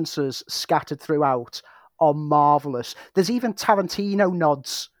references scattered throughout are marvelous. There's even Tarantino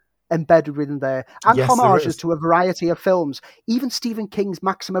nods embedded within there, and yes, homages to a variety of films. Even Stephen King's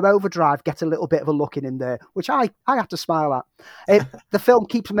Maximum Overdrive gets a little bit of a look in there, which I have to smile at. The film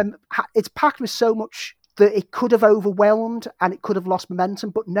keeps it's packed with so much that it could have overwhelmed and it could have lost momentum,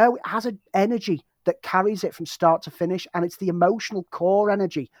 but no, it has an energy that carries it from start to finish, and it's the emotional core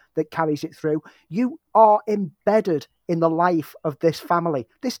energy that carries it through. You are embedded in the life of this family,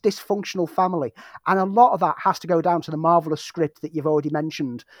 this dysfunctional family, and a lot of that has to go down to the marvelous script that you've already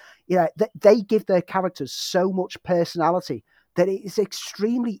mentioned. You know, they give their characters so much personality that it is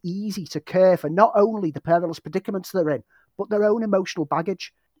extremely easy to care for not only the perilous predicaments they're in, but their own emotional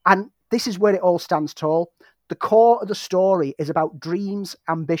baggage. And this is where it all stands tall. The core of the story is about dreams,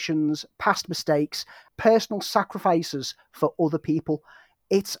 ambitions, past mistakes, personal sacrifices for other people.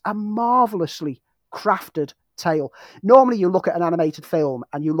 It's a marvelously crafted tale. Normally you look at an animated film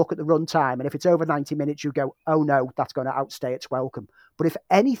and you look at the runtime, and if it's over 90 minutes, you go, oh no, that's going to outstay its welcome. But if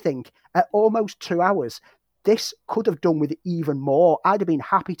anything, at almost 2 hours, this could have done with even more. I'd have been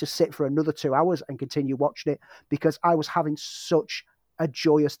happy to sit for another 2 hours and continue watching it because I was having such a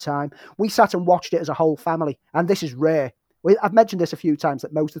joyous time. We sat and watched it as a whole family, and this is rare. I've mentioned this a few times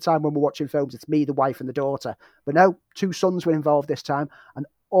that most of the time when we're watching films, it's me, the wife, and the daughter. But no, 2 sons were involved this time, and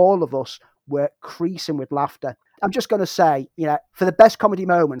all of us were creasing with laughter. I'm just going to say, you know, for the best comedy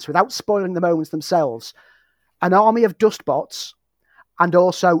moments, without spoiling the moments themselves, an army of dustbots and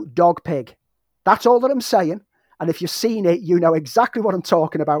also Dog Pig. That's all that I'm saying. And if you've seen it, you know exactly what I'm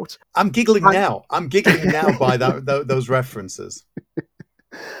talking about. I'm giggling now. I'm giggling now by those references.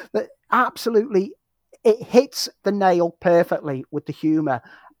 But absolutely It hits the nail perfectly with the humour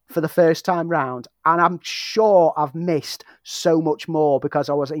for the first time round, and I'm sure I've missed so much more because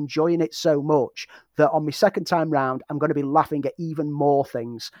I was enjoying it so much that on my second time round I'm going to be laughing at even more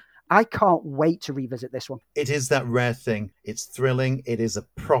things. I can't wait to revisit this one. It is that rare thing. It's thrilling. It is a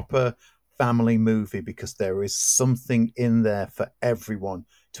proper family movie because there is something in there for everyone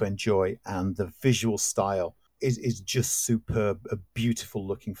to enjoy, and the visual style is just superb. A beautiful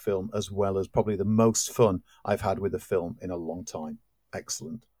looking film, as well as probably the most fun I've had with a film in a long time.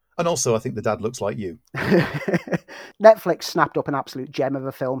 Excellent. And also, I think the dad looks like you. Netflix snapped up an absolute gem of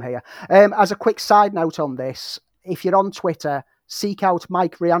a film here. As a quick side note on this, if you're on Twitter, seek out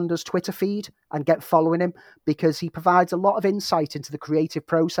Mike Rianda's Twitter feed and get following him, because he provides a lot of insight into the creative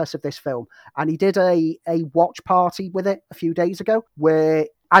process of this film. And he did a watch party with it a few days ago, where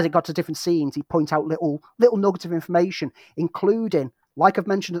as it got to different scenes, he'd point out little nuggets of information, including, like I've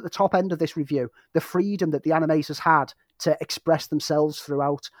mentioned at the top end of this review, the freedom that the animators had to express themselves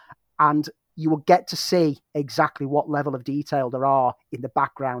throughout. And you will get to see exactly what level of detail there are in the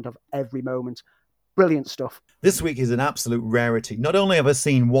background of every moment. Brilliant stuff. This week is an absolute rarity. Not only have I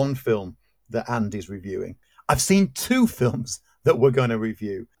seen one film that Andy's reviewing, I've seen two films that we're going to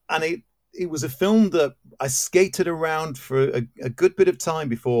review. And it was a film that I skated around for a good bit of time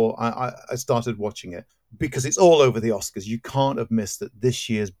before I started watching it, because it's all over the Oscars. You can't have missed that this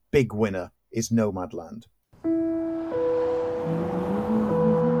year's big winner is Nomadland.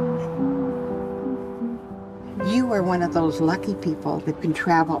 You are one of those lucky people that can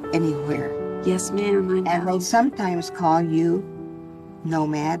travel anywhere. Yes, ma'am, I know. And they sometimes call you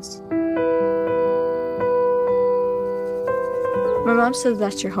nomads. My mom says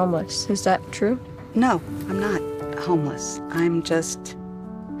that you're homeless. Is that true? No, I'm not homeless. I'm just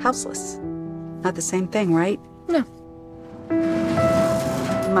houseless. Not the same thing, right? No.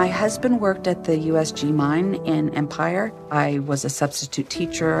 My husband worked at the USG mine in Empire. I was a substitute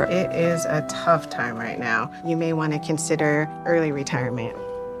teacher. It is a tough time right now. You may want to consider early retirement.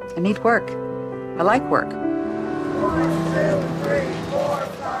 I need work. I like work. 1, 2, 3, 4,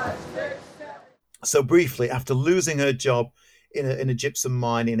 5, 6, 7. So briefly, after losing her job in a gypsum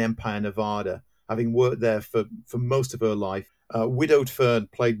mine in Empire, Nevada, having worked there for most of her life, widowed Fern,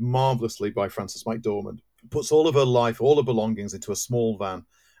 played marvelously by Frances McDormand, puts all of her life, all her belongings into a small van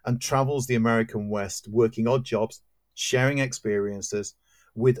and travels the American West, working odd jobs, sharing experiences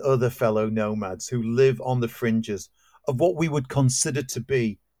with other fellow nomads who live on the fringes of what we would consider to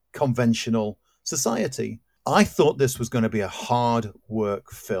be conventional society. I thought this was going to be a hard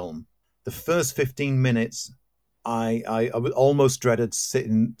work film. The first 15 minutes, I almost dreaded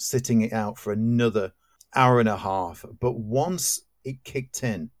sitting it out for another hour and a half. But once it kicked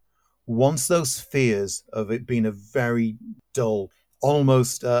in, once those fears of it being a very dull,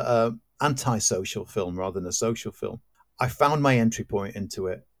 almost antisocial film rather than a social film, I found my entry point into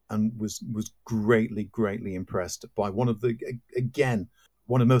it and was greatly, greatly impressed by one of the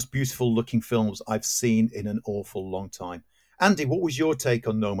most beautiful looking films I've seen in an awful long time. Andy, what was your take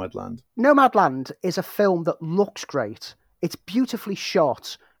on Nomadland? Nomadland is a film that looks great. It's beautifully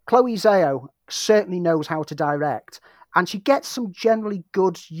shot. Chloe Zhao certainly knows how to direct, and she gets some generally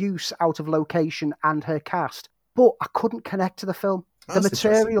good use out of location and her cast. But I couldn't connect to the film. The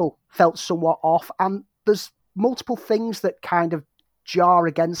material felt somewhat off, and there's multiple things that kind of jar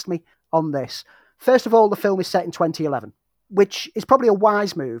against me on this. First of all, the film is set in 2011, which is probably a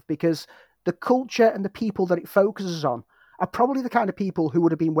wise move because the culture and the people that it focuses on are probably the kind of people who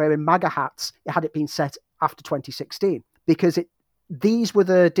would have been wearing MAGA hats had it been set after 2016, because these were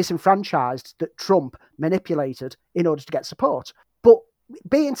the disenfranchised that Trump manipulated in order to get support. But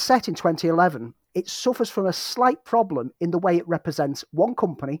being set in 2011, it suffers from a slight problem in the way it represents one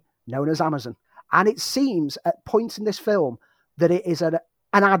company known as Amazon. And it seems at points in this film that it is an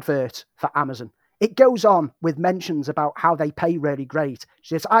advert for Amazon. It goes on with mentions about how they pay really great.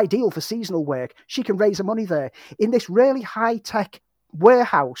 It's ideal for seasonal work. She can raise her money there in this really high-tech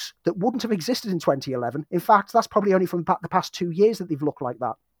warehouse that wouldn't have existed in 2011. In fact, that's probably only from the past 2 years that they've looked like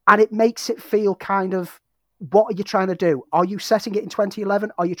that. And it makes it feel kind of, what are you trying to do? Are you setting it in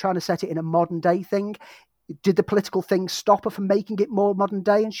 2011? Are you trying to set it in a modern day thing? Did the political thing stop her from making it more modern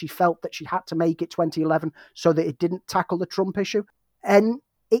day, and she felt that she had to make it 2011 so that it didn't tackle the Trump issue? And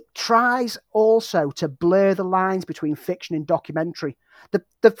it tries also to blur the lines between fiction and documentary.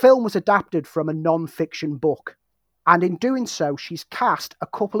 The film was adapted from a non-fiction book, and in doing so, she's cast a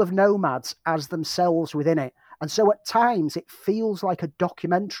couple of nomads as themselves within it. And so at times, it feels like a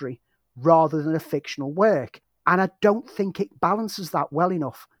documentary rather than a fictional work. And I don't think it balances that well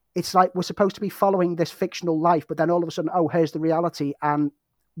enough. It's like we're supposed to be following this fictional life, but then all of a sudden, oh, here's the reality. And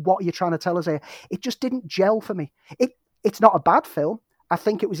what are you trying to tell us here? It just didn't gel for me. It's not a bad film. I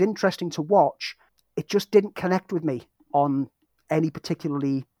think it was interesting to watch. It just didn't connect with me on any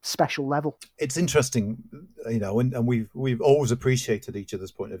particularly special level. It's interesting, and we've always appreciated each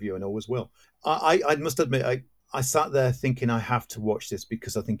other's point of view and always will. I must admit, I sat there thinking I have to watch this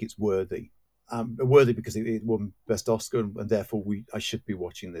because I think it's worthy. Worthy because it won Best Oscar, and therefore I should be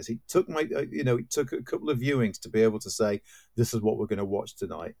watching this. It took it took a couple of viewings to be able to say this is what we're going to watch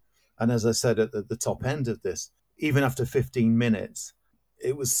tonight. And as I said at the top end of this, even after 15 minutes,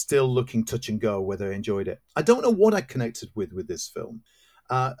 it was still looking touch and go whether I enjoyed it. I don't know what I connected with this film.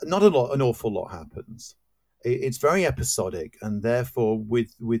 Not an awful lot happens. It's very episodic, and therefore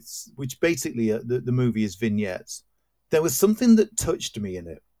with which basically the movie is vignettes. There was something that touched me in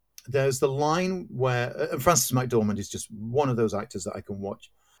it. There's the line where Frances McDormand is just one of those actors that I can watch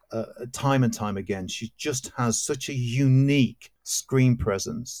time and time again. She just has such a unique screen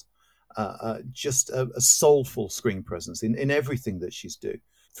presence, just a soulful screen presence in everything that she's doing.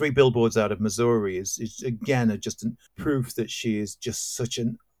 3 Billboards Out of Missouri is again just a proof that she is just such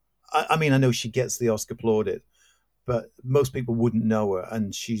an. I mean, I know she gets the Oscar plaudit, but most people wouldn't know her,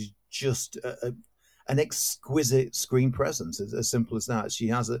 and she's just an exquisite screen presence, as simple as that. She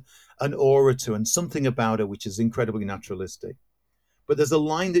has an aura to and something about her which is incredibly naturalistic. But there's a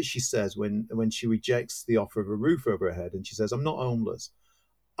line that she says when she rejects the offer of a roof over her head, and she says, "I'm not homeless,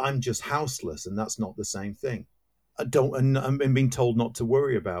 I'm just houseless, and that's not the same thing. I'm being told not to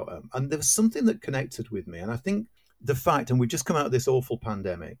worry about them." And there was something that connected with me, and I think the fact, and we've just come out of this awful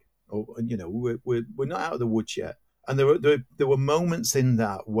pandemic, or we're not out of the woods yet, and there were moments in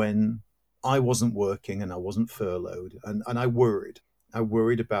that when I wasn't working and I wasn't furloughed, and I worried. I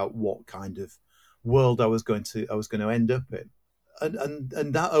worried about what kind of world I was going to end up in,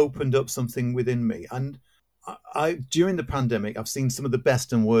 and that opened up something within me. And I during the pandemic, I've seen some of the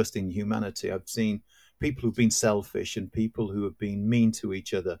best and worst in humanity. I've seen people who've been selfish and people who have been mean to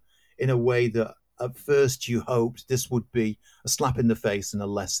each other in a way that at first you hoped this would be a slap in the face and a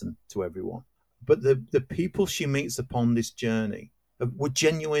lesson to everyone. But the people she meets upon this journey were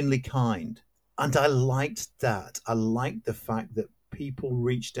genuinely kind. And I liked that. I liked the fact that people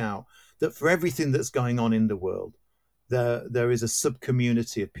reached out, that for everything that's going on in the world, there is a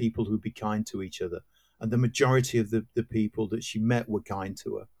sub-community of people who be kind to each other. And the majority of the people that she met were kind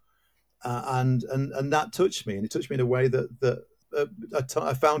to her. And that touched me. And it touched me in a way that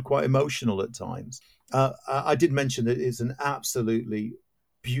I found quite emotional at times. I did mention that it's an absolutely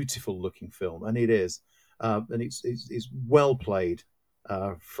beautiful looking film, and it is. And it's well played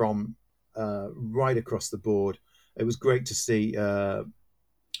from right across the board. It was great to see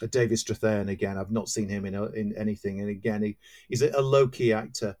David Strathairn again. I've not seen him in anything, and again, he's a low key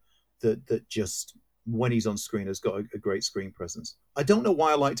actor that just when he's on screen has got a great screen presence. I don't know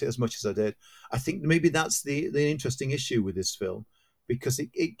why I liked it as much as I did. I think maybe that's the interesting issue with this film, because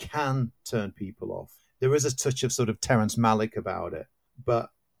it can turn people off. There is a touch of sort of Terrence Malick about it, but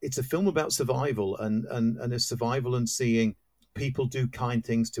it's a film about survival and a survival and seeing people do kind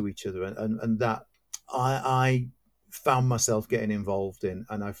things to each other, and that I found myself getting involved in,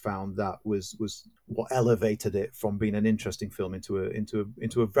 and I found that was what elevated it from being an interesting film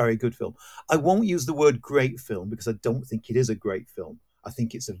into a very good film. I won't use the word great film because I don't think it is a great film. I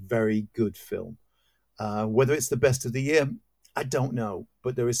think it's a very good film. Whether it's the best of the year, I don't know,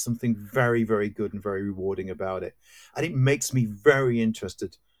 but there is something very, very good and very rewarding about it, and it makes me very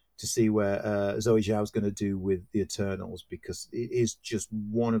interested to see where Zoe Zhao's going to do with The Eternals, because it is just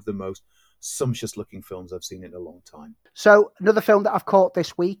one of the most sumptuous looking films I've seen in a long time. So another film that I've caught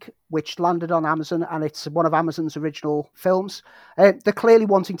this week, which landed on Amazon, and it's one of Amazon's original films. They're clearly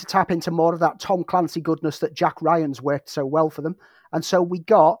wanting to tap into more of that Tom Clancy goodness that Jack Ryan's worked so well for them. And so we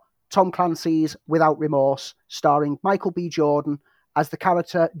got Tom Clancy's Without Remorse, starring Michael B. Jordan as the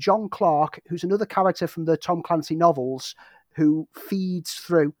character John Clark, who's another character from the Tom Clancy novels who feeds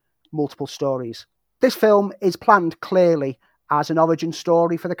through multiple stories. This film is planned clearly as an origin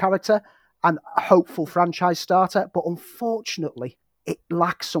story for the character and a hopeful franchise starter, but unfortunately, it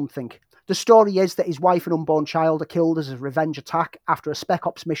lacks something. The story is that his wife and unborn child are killed as a revenge attack after a Spec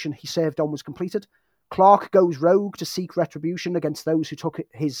Ops mission he served on was completed. Clark goes rogue to seek retribution against those who took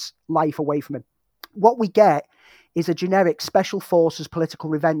his life away from him. What we get is a generic Special Forces political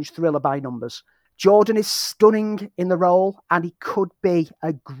revenge thriller by numbers. Jordan is stunning in the role, and he could be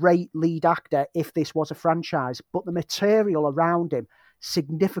a great lead actor if this was a franchise, but the material around him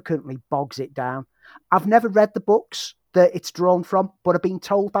significantly bogs it down. I've never read the books that it's drawn from, but I've been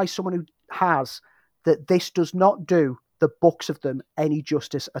told by someone who has that this does not do the books of them any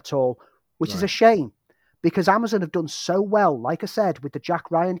justice at all, which is a shame, because Amazon have done so well, like I said, with the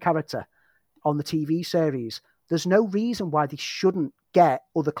Jack Ryan character on the TV series. There's no reason why they shouldn't get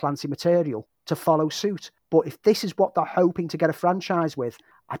other Clancy material to follow suit. But if this is what they're hoping to get a franchise with,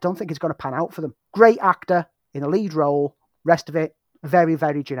 I don't think it's going to pan out for them. Great actor in a lead role, rest of it, very,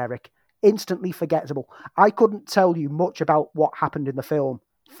 very generic, instantly forgettable. I couldn't tell you much about what happened in the film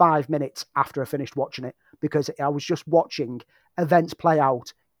 5 minutes after I finished watching it, because I was just watching events play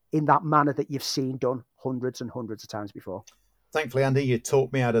out in that manner that you've seen done hundreds and hundreds of times before. Thankfully, Andy, you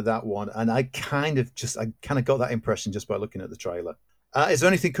talked me out of that one, and I kind of got that impression just by looking at the trailer. Is there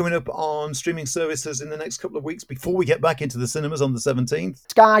anything coming up on streaming services in the next couple of weeks before we get back into the cinemas on the 17th?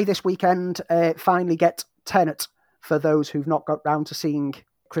 Sky this weekend finally get Tenet, for those who've not got round to seeing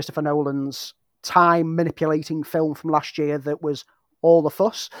Christopher Nolan's time-manipulating film from last year that was all the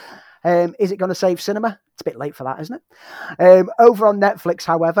fuss. Is it going to save cinema? It's a bit late for that, isn't it? Over on Netflix,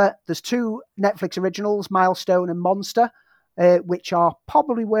 however, there's 2 Netflix originals, Milestone and Monster, which are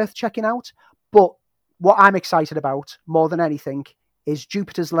probably worth checking out. But what I'm excited about more than anything is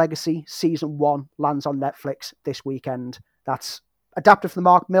Jupiter's Legacy Season 1 lands on Netflix this weekend. That's adapted from the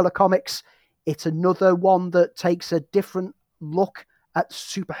Mark Millar comics. It's another one that takes a different look at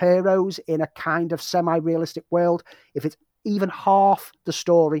superheroes in a kind of semi-realistic world. If it's even half the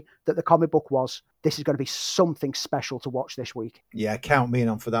story that the comic book was, this is going to be something special to watch this week. Yeah, count me in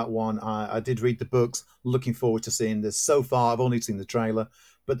on for that one. I did read the books, looking forward to seeing this. So far, I've only seen the trailer,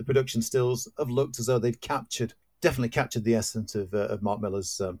 but the production stills have looked as though they've definitely captured the essence of Mark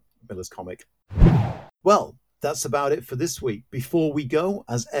Millar's comic. Well, that's about it for this week. Before we go,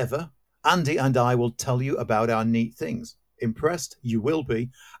 as ever, Andy and I will tell you about our neat things. Impressed? You will be.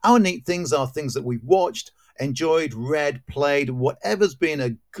 Our neat things are things that we've watched, enjoyed, read, played, whatever's been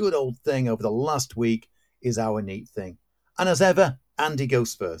a good old thing over the last week is our neat thing. And as ever, Andy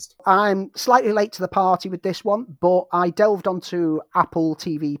goes first. I'm slightly late to the party with this one, but I delved onto Apple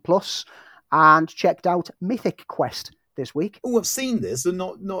TV Plus and checked out Mythic Quest this week. Oh, I've seen this and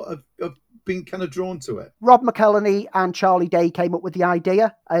not have been kind of drawn to it. Rob McElhenney and Charlie Day came up with the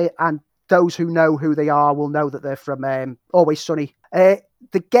idea, and those who know who they are will know that they're from Always Sunny.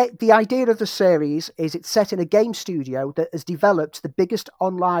 The idea of the series is it's set in a game studio that has developed the biggest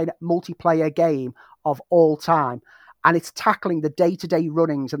online multiplayer game of all time. And it's tackling the day-to-day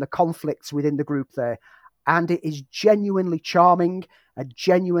runnings and the conflicts within the group there. And it is genuinely charming and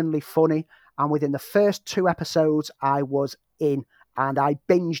genuinely funny. And within the first 2 episodes, I was in. And I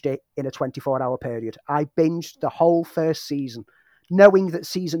binged it in a 24-hour period. I binged the whole first season, knowing that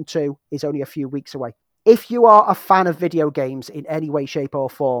season 2 is only a few weeks away. If you are a fan of video games in any way, shape or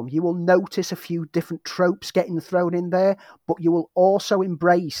form, you will notice a few different tropes getting thrown in there, but you will also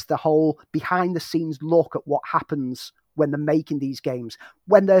embrace the whole behind-the-scenes look at what happens when they're making these games.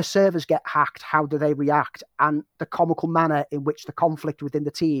 When their servers get hacked, how do they react? And the comical manner in which the conflict within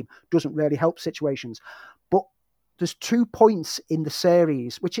the team doesn't really help situations. But there's 2 points in the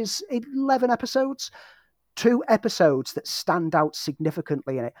series, which is 11 episodes, 2 episodes that stand out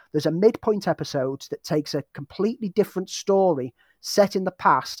significantly in it. There's a midpoint episode that takes a completely different story set in the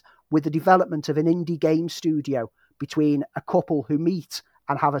past with the development of an indie game studio between a couple who meet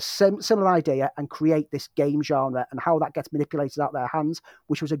and have a similar idea and create this game genre and how that gets manipulated out their hands,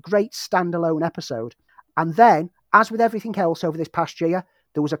 which was a great standalone episode. And then, as with everything else over this past year,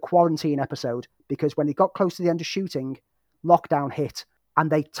 there was a quarantine episode because when it got close to the end of shooting, lockdown hit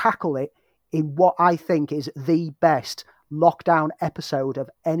and they tackle it in what I think is the best lockdown episode of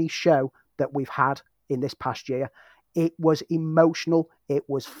any show that we've had in this past year. It was emotional. It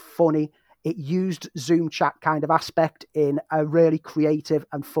was funny. It used Zoom chat kind of aspect in a really creative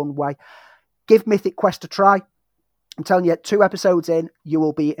and fun way. Give Mythic Quest a try. I'm telling you, 2 episodes in, you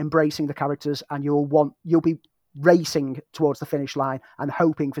will be embracing the characters and you'll be racing towards the finish line and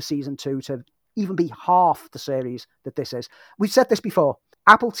hoping for season 2 to even be half the series that this is. We've said this before.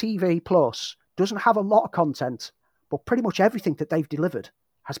 Apple TV Plus doesn't have a lot of content, but pretty much everything that they've delivered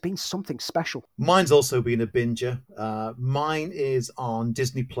has been something special. Mine's also been a binger. Mine is on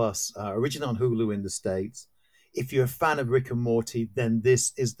Disney Plus, originally on Hulu in the States. If you're a fan of Rick and Morty, then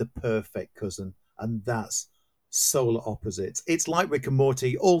this is the perfect cousin, and that's Solar Opposites. It's like Rick and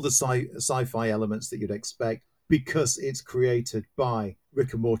Morty, all the sci-fi elements that you'd expect, because it's created by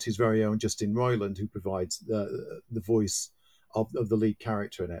Rick and Morty's very own Justin Roiland, who provides the voice of the lead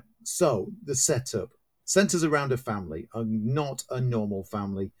character in it. So the setup centers around a family, not a normal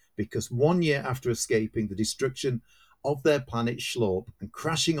family, because 1 year after escaping the destruction of their planet Schlorp and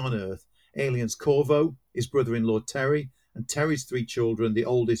crashing on Earth, aliens Corvo, his brother-in-law Terry, and Terry's 3 children, the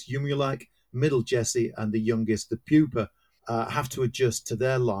oldest Yumulak, middle Jesse, and the youngest the Pupa, have to adjust to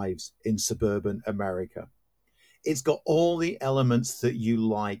their lives in suburban America. It's got all the elements that you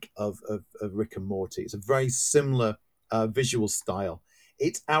like of Rick and Morty. It's a very similar visual style.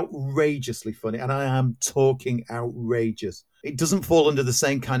 It's outrageously funny, and I am talking outrageous. It doesn't fall under the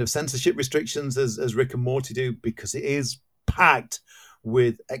same kind of censorship restrictions as Rick and Morty do, because it is packed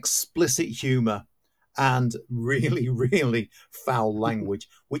with explicit humor and really, really foul language,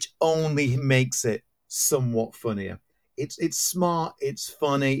 which only makes it somewhat funnier. It's smart, it's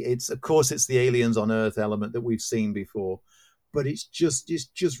funny, it's the aliens on Earth element that we've seen before, but it's just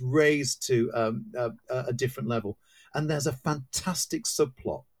raised to a different level. And there's a fantastic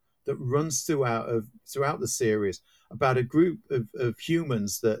subplot that runs throughout the series about a group of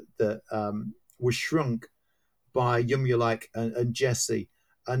humans that were shrunk by Yumulak and Jesse,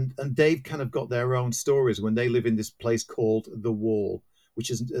 and they've kind of got their own stories when they live in this place called the Wall, which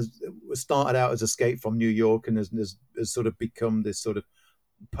has started out as Escape from New York and has sort of become this sort of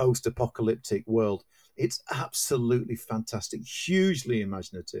post-apocalyptic world. It's absolutely fantastic, hugely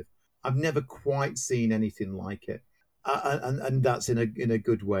imaginative. I've never quite seen anything like it, and that's in a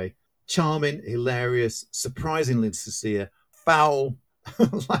good way. Charming, hilarious, surprisingly sincere, foul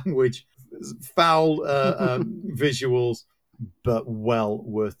language, foul visuals, but well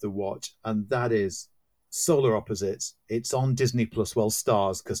worth the watch. And that is Solar Opposites. It's on Disney Plus, well,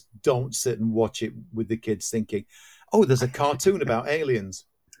 Stars, because don't sit and watch it with the kids thinking, oh, there's a cartoon about aliens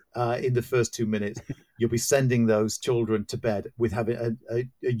in the first 2 minutes. You'll be sending those children to bed with having a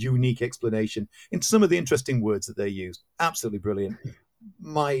unique explanation into some of the interesting words that they use. Absolutely brilliant.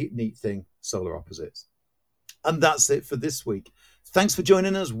 My neat thing, Solar Opposites. And that's it for this week. Thanks for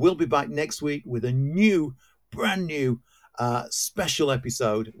joining us. We'll be back next week with a brand new special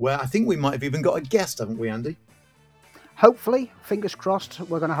episode where I think we might have even got a guest, haven't we, Andy? Hopefully, fingers crossed,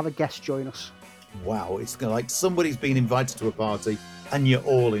 we're going to have a guest join us. Wow, it's like somebody's been invited to a party and you're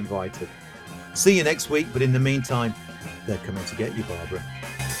all invited. See you next week, but in the meantime, they're coming to get you, Barbara.